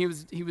Jude, and he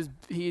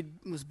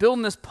was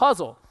building this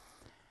puzzle.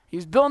 He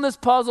was building this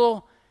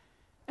puzzle,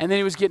 And then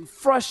he was getting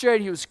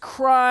frustrated. He was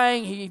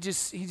crying. He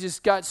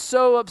just got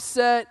so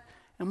upset.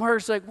 And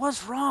Margaret's like,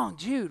 what's wrong,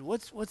 Jude?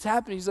 What's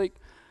happening? He's like,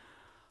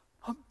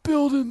 I'm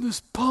building this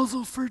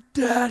puzzle for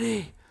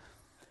Daddy.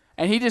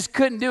 And he just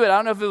couldn't do it. I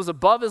don't know if it was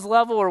above his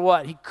level or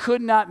what. He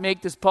could not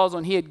make this puzzle,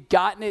 and he had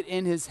gotten it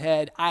in his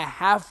head. I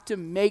have to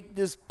make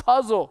this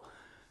puzzle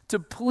to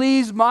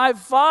please my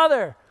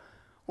Father.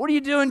 What are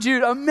you doing,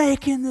 Jude? I'm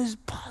making this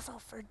puzzle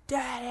for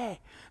Daddy.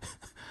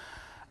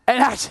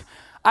 And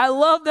I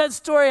love that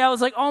story. I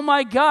was like, oh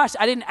my gosh.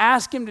 I didn't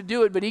ask him to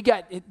do it, but he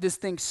got this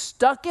thing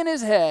stuck in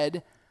his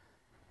head.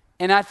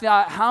 And I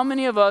thought, how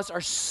many of us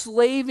are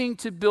slaving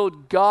to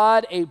build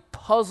God a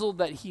puzzle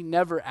that he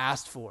never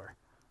asked for?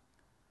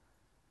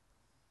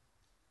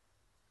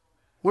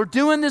 We're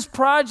doing this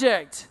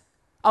project.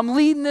 I'm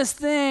leading this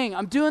thing.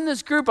 I'm doing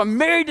this group. I'm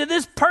married to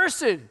this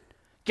person.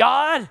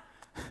 God,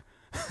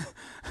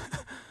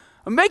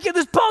 I'm making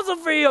this puzzle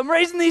for you. I'm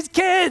raising these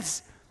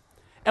kids.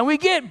 And we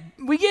get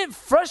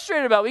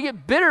frustrated about it. We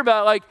get bitter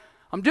about it. Like,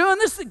 I'm doing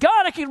this.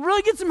 God, I could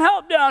really get some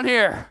help down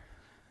here.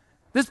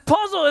 This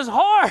puzzle is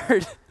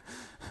hard.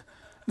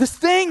 This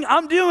thing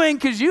I'm doing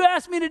because you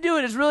asked me to do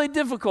it is really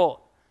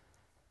difficult.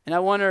 And I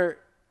wonder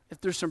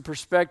if there's some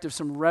perspective,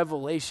 some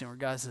revelation where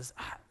God says,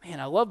 man,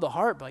 I love the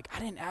heart, but like, I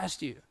didn't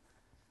ask you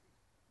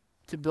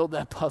to build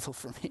that puzzle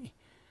for me.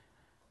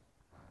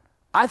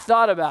 I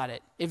thought about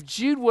it. If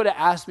Jude would have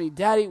asked me,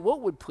 Daddy, what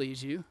would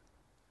please you?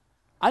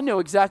 I know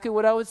exactly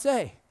what I would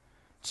say.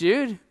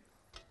 Jude,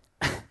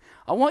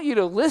 I want you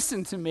to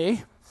listen to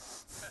me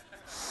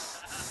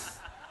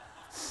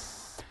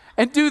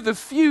and do the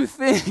few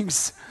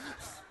things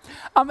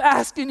I'm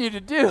asking you to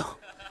do.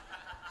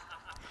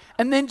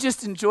 And then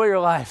just enjoy your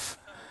life.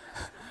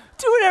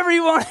 Do whatever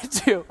you want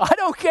to do. I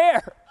don't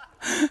care.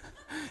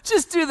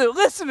 Just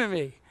listen to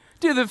me.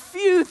 Do the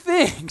few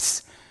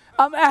things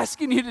I'm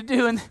asking you to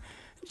do and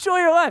enjoy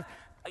your life.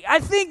 I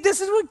think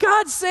this is what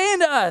God's saying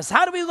to us.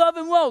 How do we love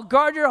him well?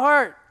 Guard your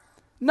heart.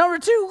 Number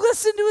 2,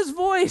 listen to his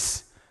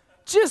voice.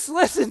 Just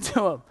listen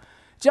to him.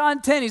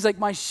 John 10, he's like,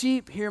 my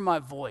sheep hear my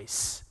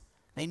voice.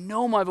 They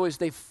know my voice.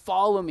 They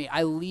follow me.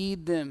 I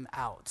lead them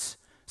out.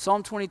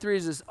 Psalm 23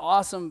 is this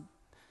awesome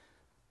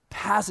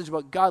passage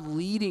about God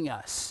leading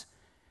us.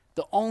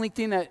 The only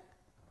thing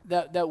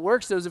that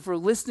works, though, is if we're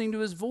listening to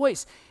his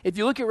voice. If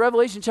you look at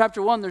Revelation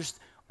chapter 1, there's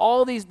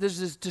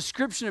this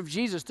description of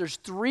Jesus. There's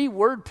 3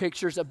 word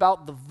pictures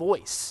about the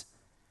voice.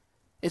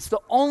 It's the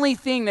only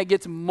thing that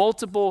gets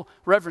multiple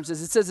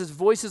references. It says his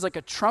voice is like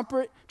a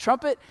trumpet,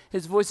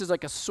 his voice is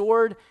like a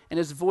sword, and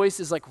his voice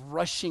is like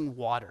rushing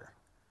water,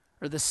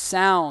 or the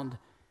sound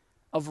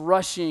of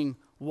rushing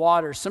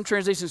water. Some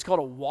translations call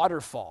it a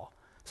waterfall.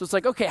 So it's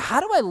like, okay, how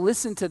do I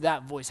listen to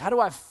that voice? How do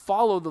I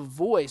follow the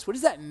voice? What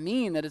does that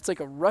mean, that it's like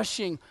a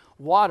rushing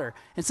water?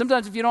 And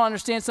sometimes if you don't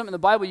understand something in the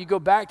Bible, you go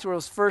back to where it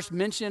was first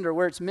mentioned or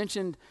where it's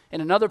mentioned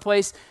in another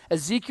place.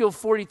 Ezekiel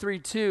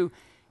 43:2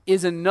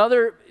 is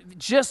another,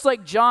 just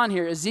like John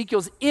here,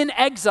 Ezekiel's in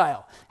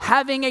exile,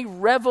 having a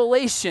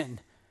revelation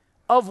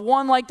of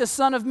one like the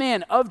Son of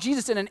Man, of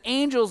Jesus, and an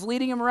angel's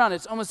leading him around.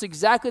 It's almost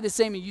exactly the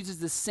same. He uses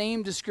the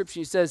same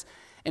description. He says,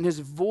 and his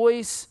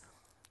voice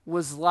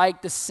was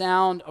like the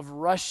sound of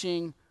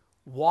rushing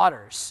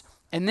waters.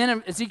 And then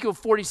in Ezekiel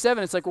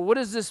 47, it's like, well, what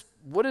is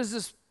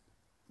this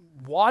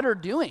water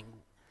doing?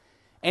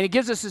 And it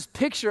gives us this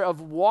picture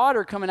of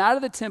water coming out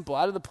of the temple,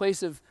 out of the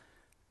place of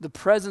the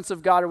presence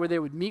of God, or where they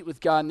would meet with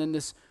God. And then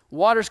this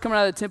water's coming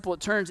out of the temple. It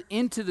turns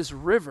into this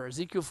river,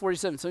 Ezekiel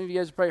 47. Some of you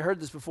guys have probably heard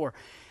this before.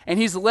 And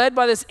he's led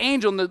by this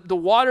angel, and the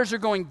waters are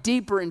going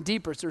deeper and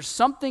deeper. So there's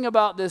something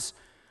about this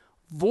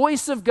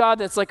voice of God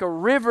that's like a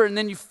river, and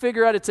then you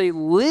figure out it's a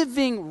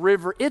living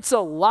river. It's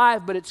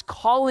alive, but it's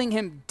calling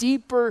him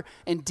deeper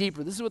and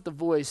deeper. This is what the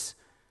voice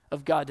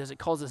of God does. It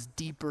calls us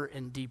deeper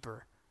and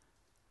deeper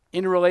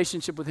into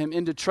relationship with him,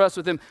 into trust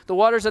with him. The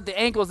water's at the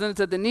ankles, then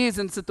it's at the knees,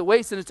 and it's at the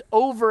waist, and it's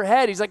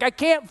overhead. He's like, I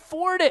can't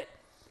afford it.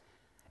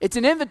 It's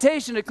an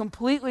invitation to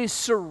completely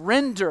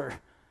surrender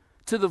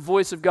to the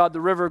voice of God,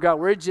 the river of God,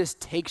 where it just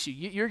takes you.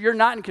 You're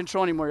not in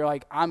control anymore. You're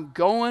like, I'm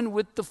going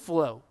with the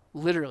flow,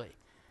 literally.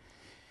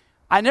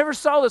 I never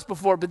saw this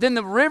before, but then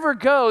the river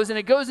goes, and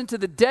it goes into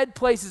the dead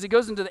places. It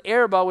goes into the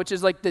Arabah, which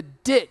is like the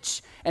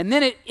ditch. And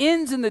then it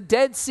ends in the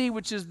Dead Sea,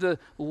 which is the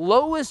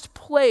lowest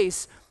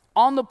place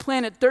on the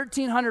planet,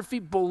 1,300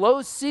 feet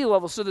below sea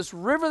level. So this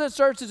river that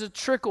starts as a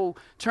trickle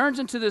turns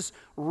into this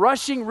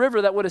rushing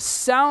river that would have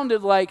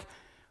sounded like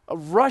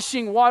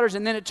rushing waters,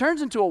 and then it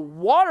turns into a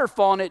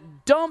waterfall, and it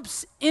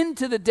dumps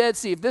into the Dead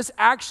Sea. If this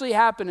actually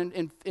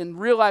happened in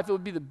real life, it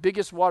would be the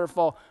biggest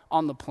waterfall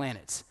on the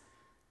planet.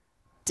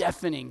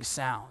 Deafening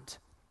sound.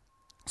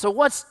 So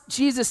what's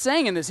Jesus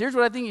saying in this? Here's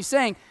what I think he's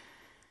saying.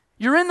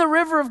 You're in the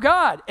river of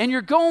God, and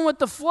you're going with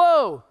the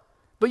flow,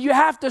 but you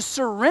have to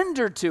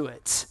surrender to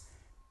it.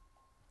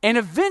 And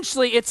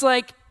eventually, it's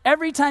like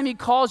every time he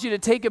calls you to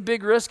take a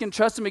big risk and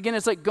trust him again,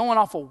 it's like going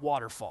off a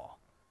waterfall.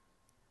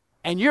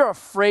 And you're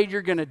afraid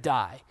you're going to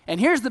die. And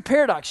here's the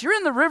paradox. You're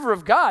in the river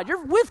of God.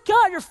 You're with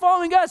God. You're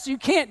following God, so you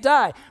can't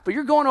die. But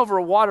you're going over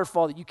a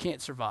waterfall that you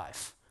can't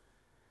survive.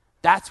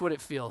 That's what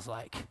it feels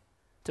like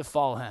to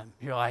follow him.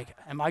 You're like,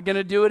 am I going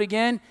to do it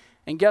again?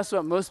 And guess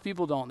what? Most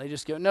people don't. They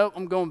just go, nope,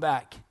 I'm going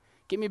back.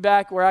 Get me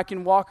back where I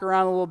can walk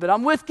around a little bit.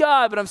 I'm with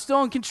God, but I'm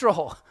still in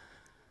control.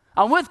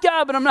 I'm with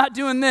God, but I'm not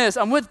doing this.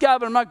 I'm with God,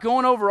 but I'm not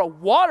going over a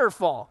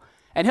waterfall.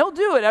 And he'll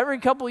do it every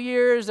couple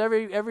years,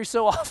 every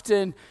so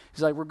often.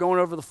 He's like, we're going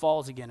over the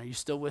falls again. Are you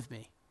still with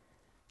me?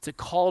 It's a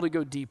call to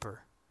go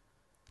deeper.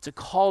 It's a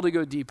call to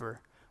go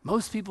deeper.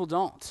 Most people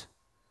don't.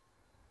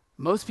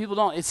 Most people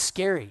don't. It's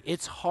scary.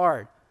 It's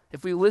hard.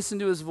 If we listen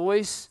to his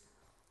voice,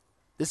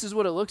 this is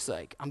what it looks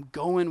like. I'm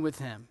going with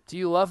him. Do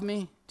you love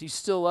me? Do you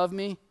still love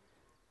me?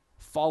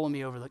 Follow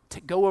me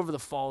go over the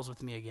falls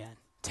with me again.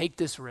 Take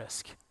this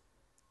risk.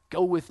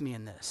 Go with me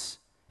in this.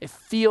 It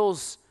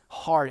feels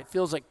hard. It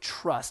feels like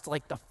trust,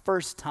 like the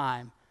first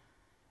time,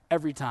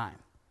 every time.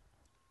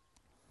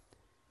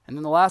 And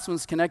then the last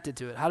one's connected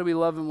to it. How do we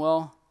love him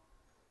well?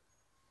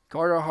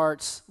 Guard our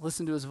hearts,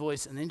 listen to his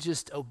voice, and then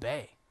just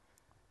obey.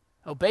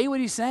 Obey what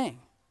he's saying.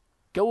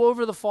 Go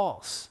over the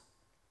falls.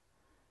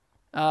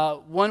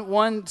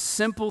 One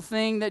simple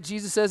thing that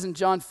Jesus says in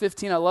John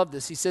 15, I love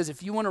this. He says,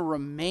 if you want to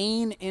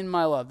remain in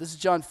my love, this is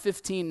John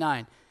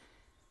 15:9.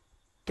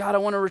 God, I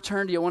want to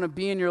return to you. I want to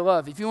be in your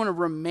love. If you want to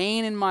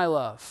remain in my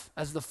love,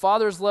 as the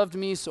Father has loved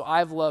me, so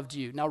I've loved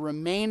you. Now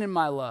remain in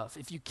my love.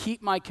 If you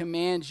keep my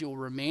commands, you will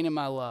remain in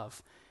my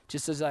love,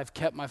 just as I've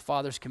kept my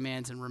Father's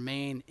commands and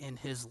remain in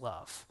his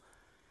love.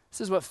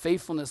 This is what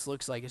faithfulness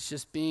looks like. It's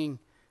just being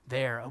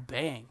there,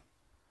 obeying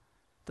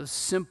those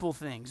simple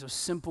things, those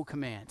simple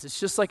commands. It's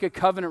just like a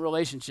covenant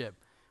relationship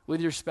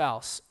with your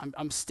spouse.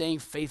 I'm staying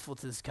faithful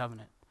to this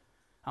covenant.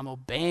 I'm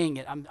obeying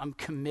it. I'm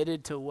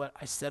committed to what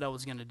I said I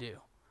was going to do.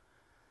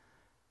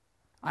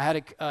 I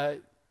had a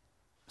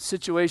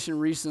situation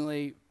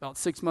recently, about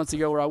 6 months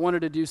ago, where I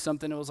wanted to do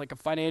something. It was like a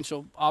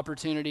financial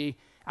opportunity.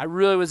 I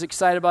really was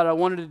excited about it. I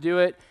wanted to do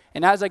it.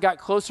 And as I got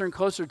closer and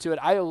closer to it,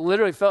 I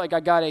literally felt like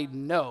I got a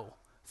no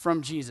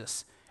from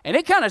Jesus. And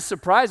it kind of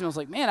surprised me. I was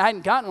like, man, I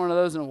hadn't gotten one of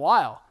those in a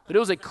while. But it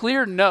was a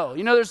clear no.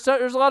 You know, there's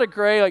a lot of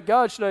gray, like,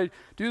 God, should I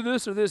do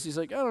this or this? He's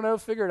like, I don't know,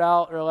 figure it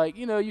out. Or like,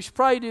 you should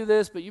probably do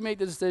this, but you make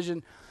the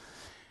decision.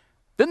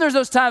 Then there's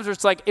those times where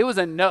it's like, it was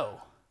a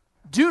no.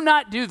 Do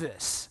not do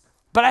this.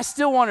 But I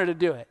still wanted to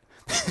do it.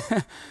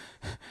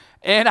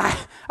 And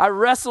I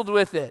wrestled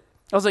with it.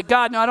 I was like,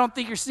 God, no, I don't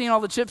think you're seeing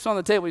all the chips on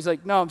the table. He's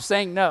like, no, I'm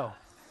saying no.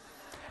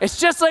 It's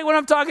just like when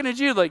I'm talking to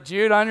Jude, like,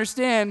 Jude, I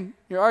understand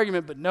your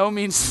argument, but no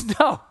means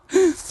no.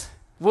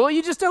 Will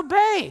you just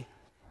obey?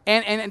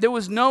 And there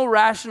was no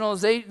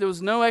rationalization, there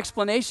was no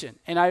explanation.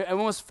 And I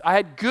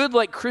had good,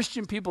 like,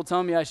 Christian people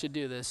telling me I should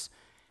do this.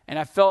 And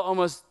I felt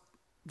almost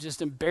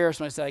just embarrassed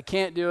when I said, I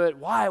can't do it.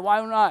 Why?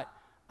 Why not?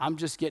 I'm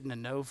just getting a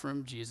no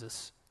from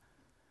Jesus.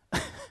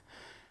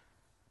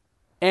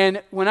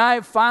 And when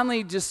I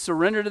finally just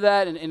surrendered to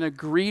that and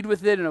agreed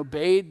with it and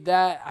obeyed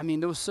that, I mean,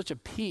 there was such a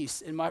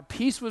peace, and my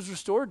peace was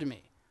restored to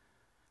me.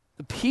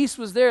 The peace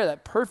was there,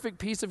 that perfect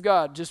peace of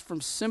God, just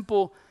from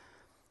simple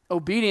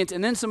obedience.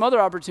 And then some other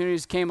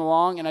opportunities came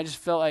along, and I just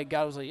felt like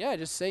God was like, yeah,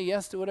 just say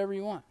yes to whatever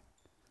you want.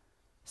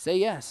 Say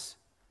yes.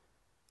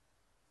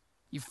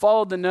 You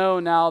followed the no,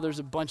 now there's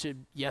a bunch of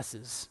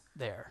yeses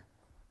there.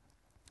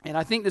 And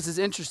I think this is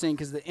interesting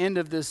because the end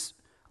of this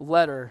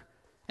letter,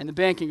 and the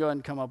band can go ahead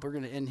and come up, we're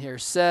going to end here,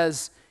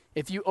 says,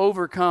 if you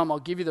overcome, I'll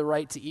give you the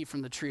right to eat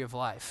from the tree of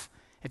life.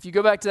 If you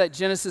go back to that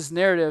Genesis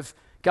narrative,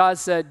 God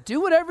said,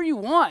 do whatever you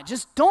want.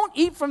 Just don't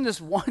eat from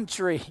this one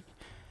tree.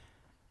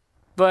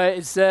 But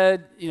it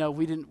said,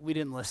 we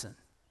didn't listen.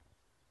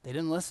 They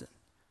didn't listen.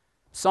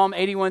 Psalm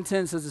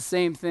 81:10 says the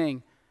same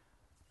thing.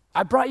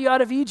 I brought you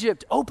out of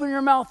Egypt. Open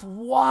your mouth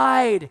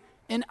wide,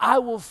 and I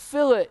will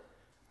fill it.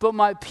 But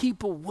my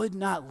people would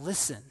not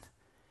listen.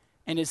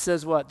 And it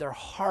says what? Their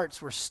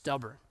hearts were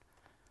stubborn.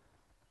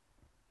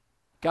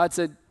 God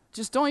said,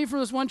 just don't eat from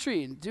this one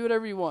tree and do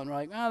whatever you want. And we're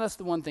like, that's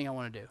the one thing I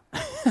want to do.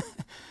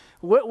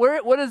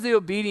 What is the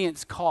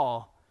obedience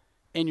call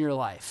in your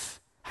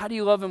life? How do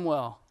you love him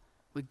well?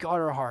 We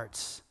guard our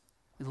hearts.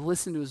 We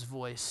listen to his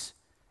voice.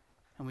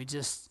 And we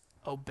just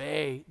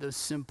obey those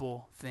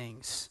simple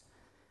things.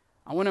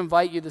 I want to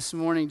invite you this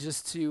morning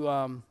just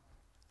to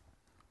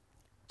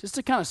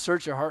kind of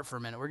search your heart for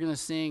a minute. We're going to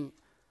sing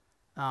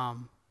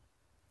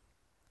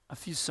a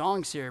few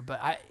songs here, but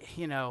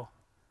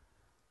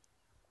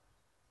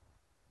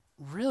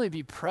really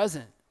be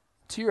present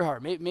to your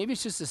heart. Maybe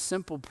it's just a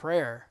simple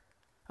prayer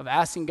of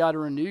asking God to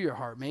renew your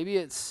heart. Maybe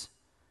it's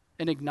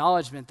an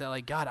acknowledgement that,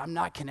 like, God, I'm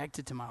not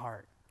connected to my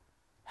heart.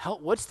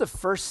 What's the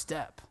first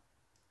step?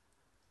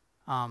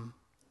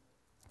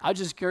 I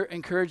just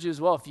encourage you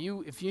as well.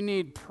 If you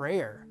need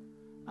prayer,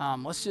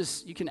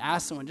 you can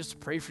ask someone just to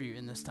pray for you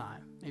in this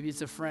time. Maybe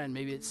it's a friend.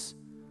 Maybe it's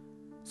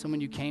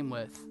someone you came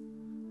with.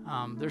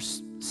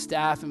 There's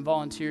staff and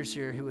volunteers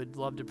here who would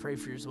love to pray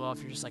for you as well.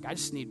 If you're just like, I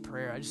just need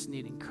prayer. I just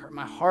need encouragement.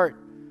 My heart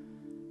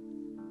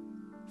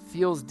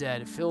feels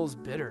dead. It feels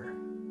bitter.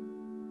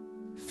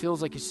 It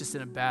feels like it's just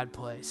in a bad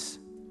place.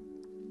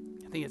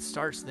 I think it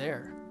starts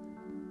there.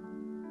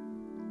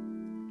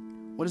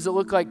 What does it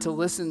look like to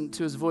listen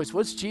to his voice?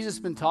 What's Jesus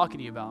been talking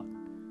to you about?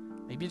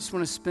 Maybe you just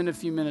want to spend a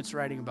few minutes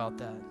writing about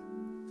that,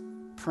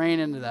 praying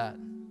into that.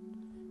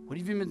 What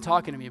have you been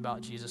talking to me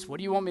about, Jesus? What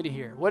do you want me to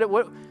hear?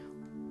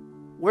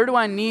 Where do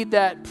I need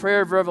that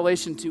prayer of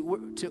revelation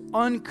to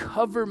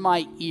uncover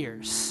my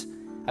ears?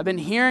 I've been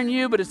hearing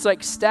you, but it's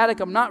like static.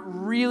 I'm not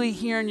really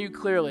hearing you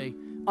clearly.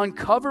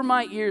 Uncover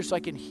my ears so I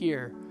can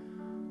hear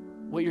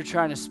what you're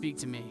trying to speak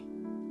to me.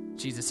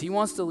 Jesus, he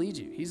wants to lead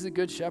you. He's the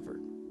good shepherd.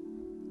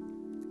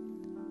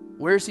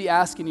 Where's he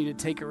asking you to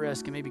take a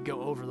risk and maybe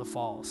go over the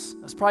falls?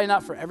 That's probably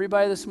not for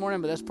everybody this morning,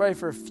 but that's probably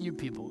for a few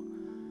people.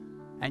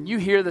 And you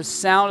hear the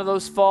sound of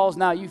those falls.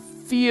 Now you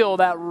feel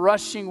that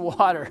rushing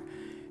water.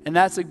 And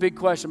that's a big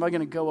question. Am I going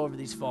to go over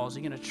these falls?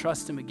 Are you going to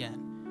trust him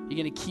again? You're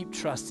going to keep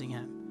trusting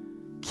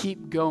him.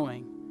 Keep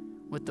going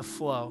with the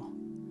flow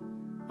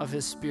of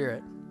his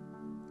Spirit.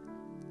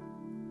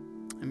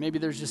 And maybe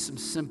there's just some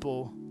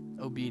simple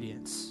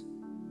obedience.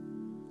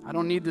 I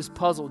don't need this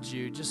puzzle,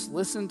 Jude. Just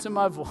listen to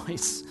my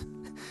voice.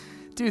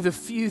 Do the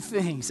few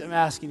things I'm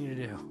asking you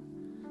to do.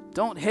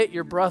 Don't hit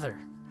your brother.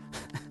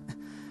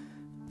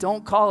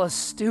 Don't call us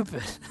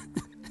stupid.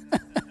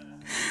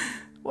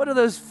 What are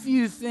those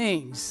few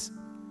things?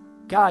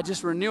 God,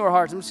 just renew our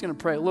hearts. I'm just going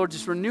to pray. Lord,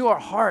 just renew our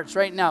hearts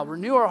right now.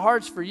 Renew our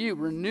hearts for you.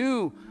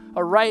 Renew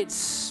a right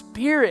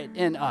spirit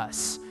in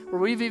us, where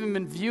we've even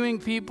been viewing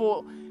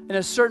people in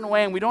a certain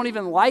way and we don't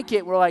even like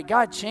it. We're like,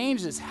 God,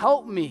 change this.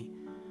 Help me.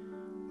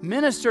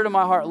 Minister to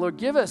my heart. Lord,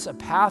 give us a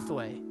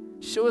pathway.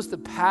 Show us the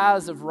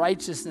paths of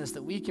righteousness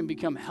that we can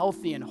become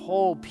healthy and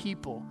whole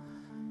people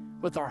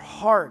with our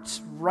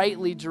hearts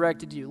rightly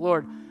directed to you.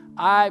 Lord,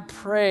 I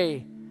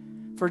pray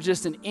for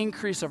just an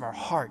increase of our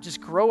heart.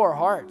 Just grow our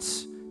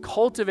hearts.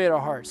 Cultivate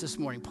our hearts this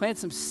morning. Plant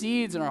some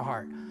seeds in our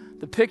heart.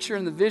 The picture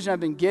and the vision I've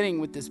been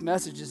getting with this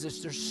message is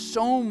that there's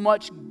so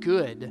much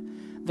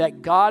good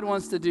that God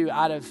wants to do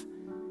out of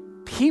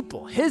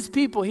people, his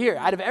people here,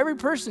 out of every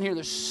person here.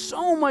 There's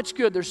so much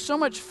good. There's so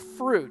much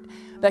fruit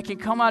that can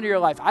come out of your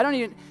life.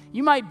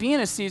 You might be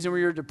in a season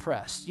where you're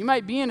depressed. You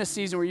might be in a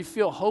season where you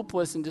feel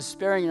hopeless and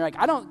despairing. You're like,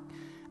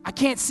 I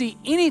can't see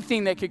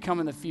anything that could come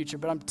in the future,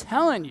 but I'm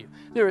telling you,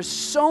 there is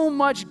so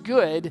much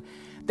good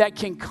that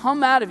can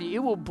come out of you.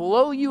 It will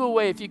blow you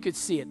away if you could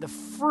see it, the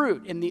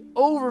fruit and the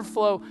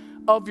overflow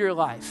of your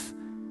life.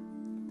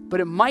 But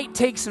it might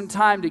take some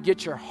time to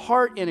get your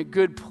heart in a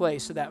good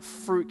place so that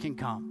fruit can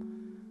come.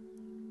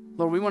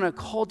 Lord, we want to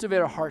cultivate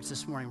our hearts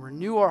this morning,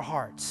 renew our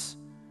hearts,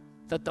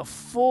 that the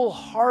full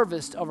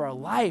harvest of our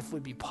life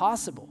would be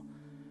possible.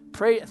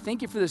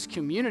 Thank you for this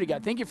community,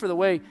 God. Thank you for the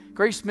way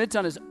Grace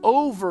Midtown has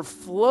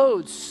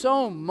overflowed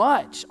so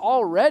much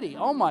already.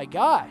 Oh my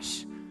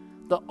gosh.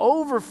 The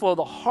overflow,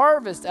 the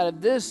harvest out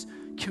of this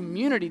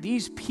community,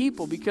 these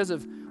people, because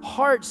of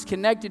hearts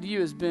connected to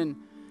you, has been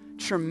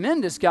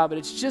tremendous, God, but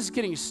it's just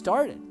getting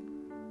started.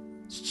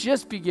 It's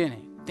just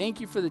beginning. Thank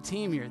you for the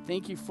team here.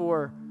 Thank you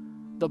for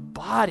the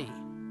body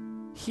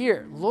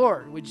here.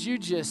 Lord, would you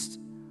just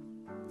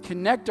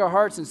connect our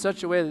hearts in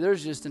such a way that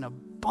there's just an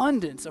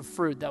abundance of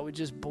fruit that would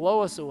just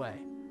blow us away.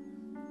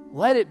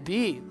 Let it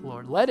be,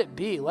 Lord. Let it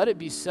be. Let it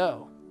be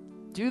so.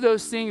 Do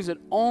those things that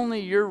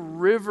only your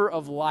river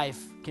of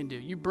life can do.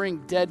 You bring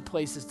dead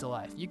places to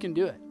life. You can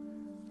do it.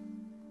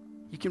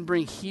 You can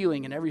bring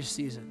healing in every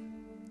season.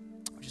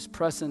 Just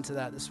press into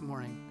that this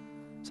morning.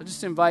 So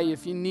just invite you,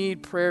 if you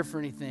need prayer for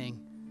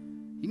anything,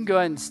 you can go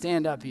ahead and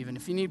stand up even.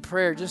 If you need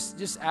prayer,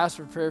 just ask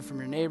for prayer from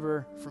your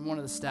neighbor, from one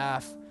of the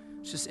staff.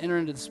 Just enter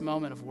into this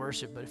moment of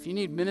worship. But if you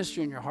need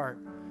ministry in your heart,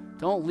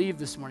 don't leave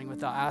this morning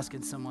without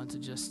asking someone to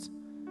just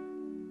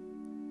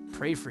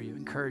pray for you,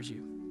 encourage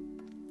you.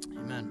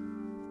 Amen.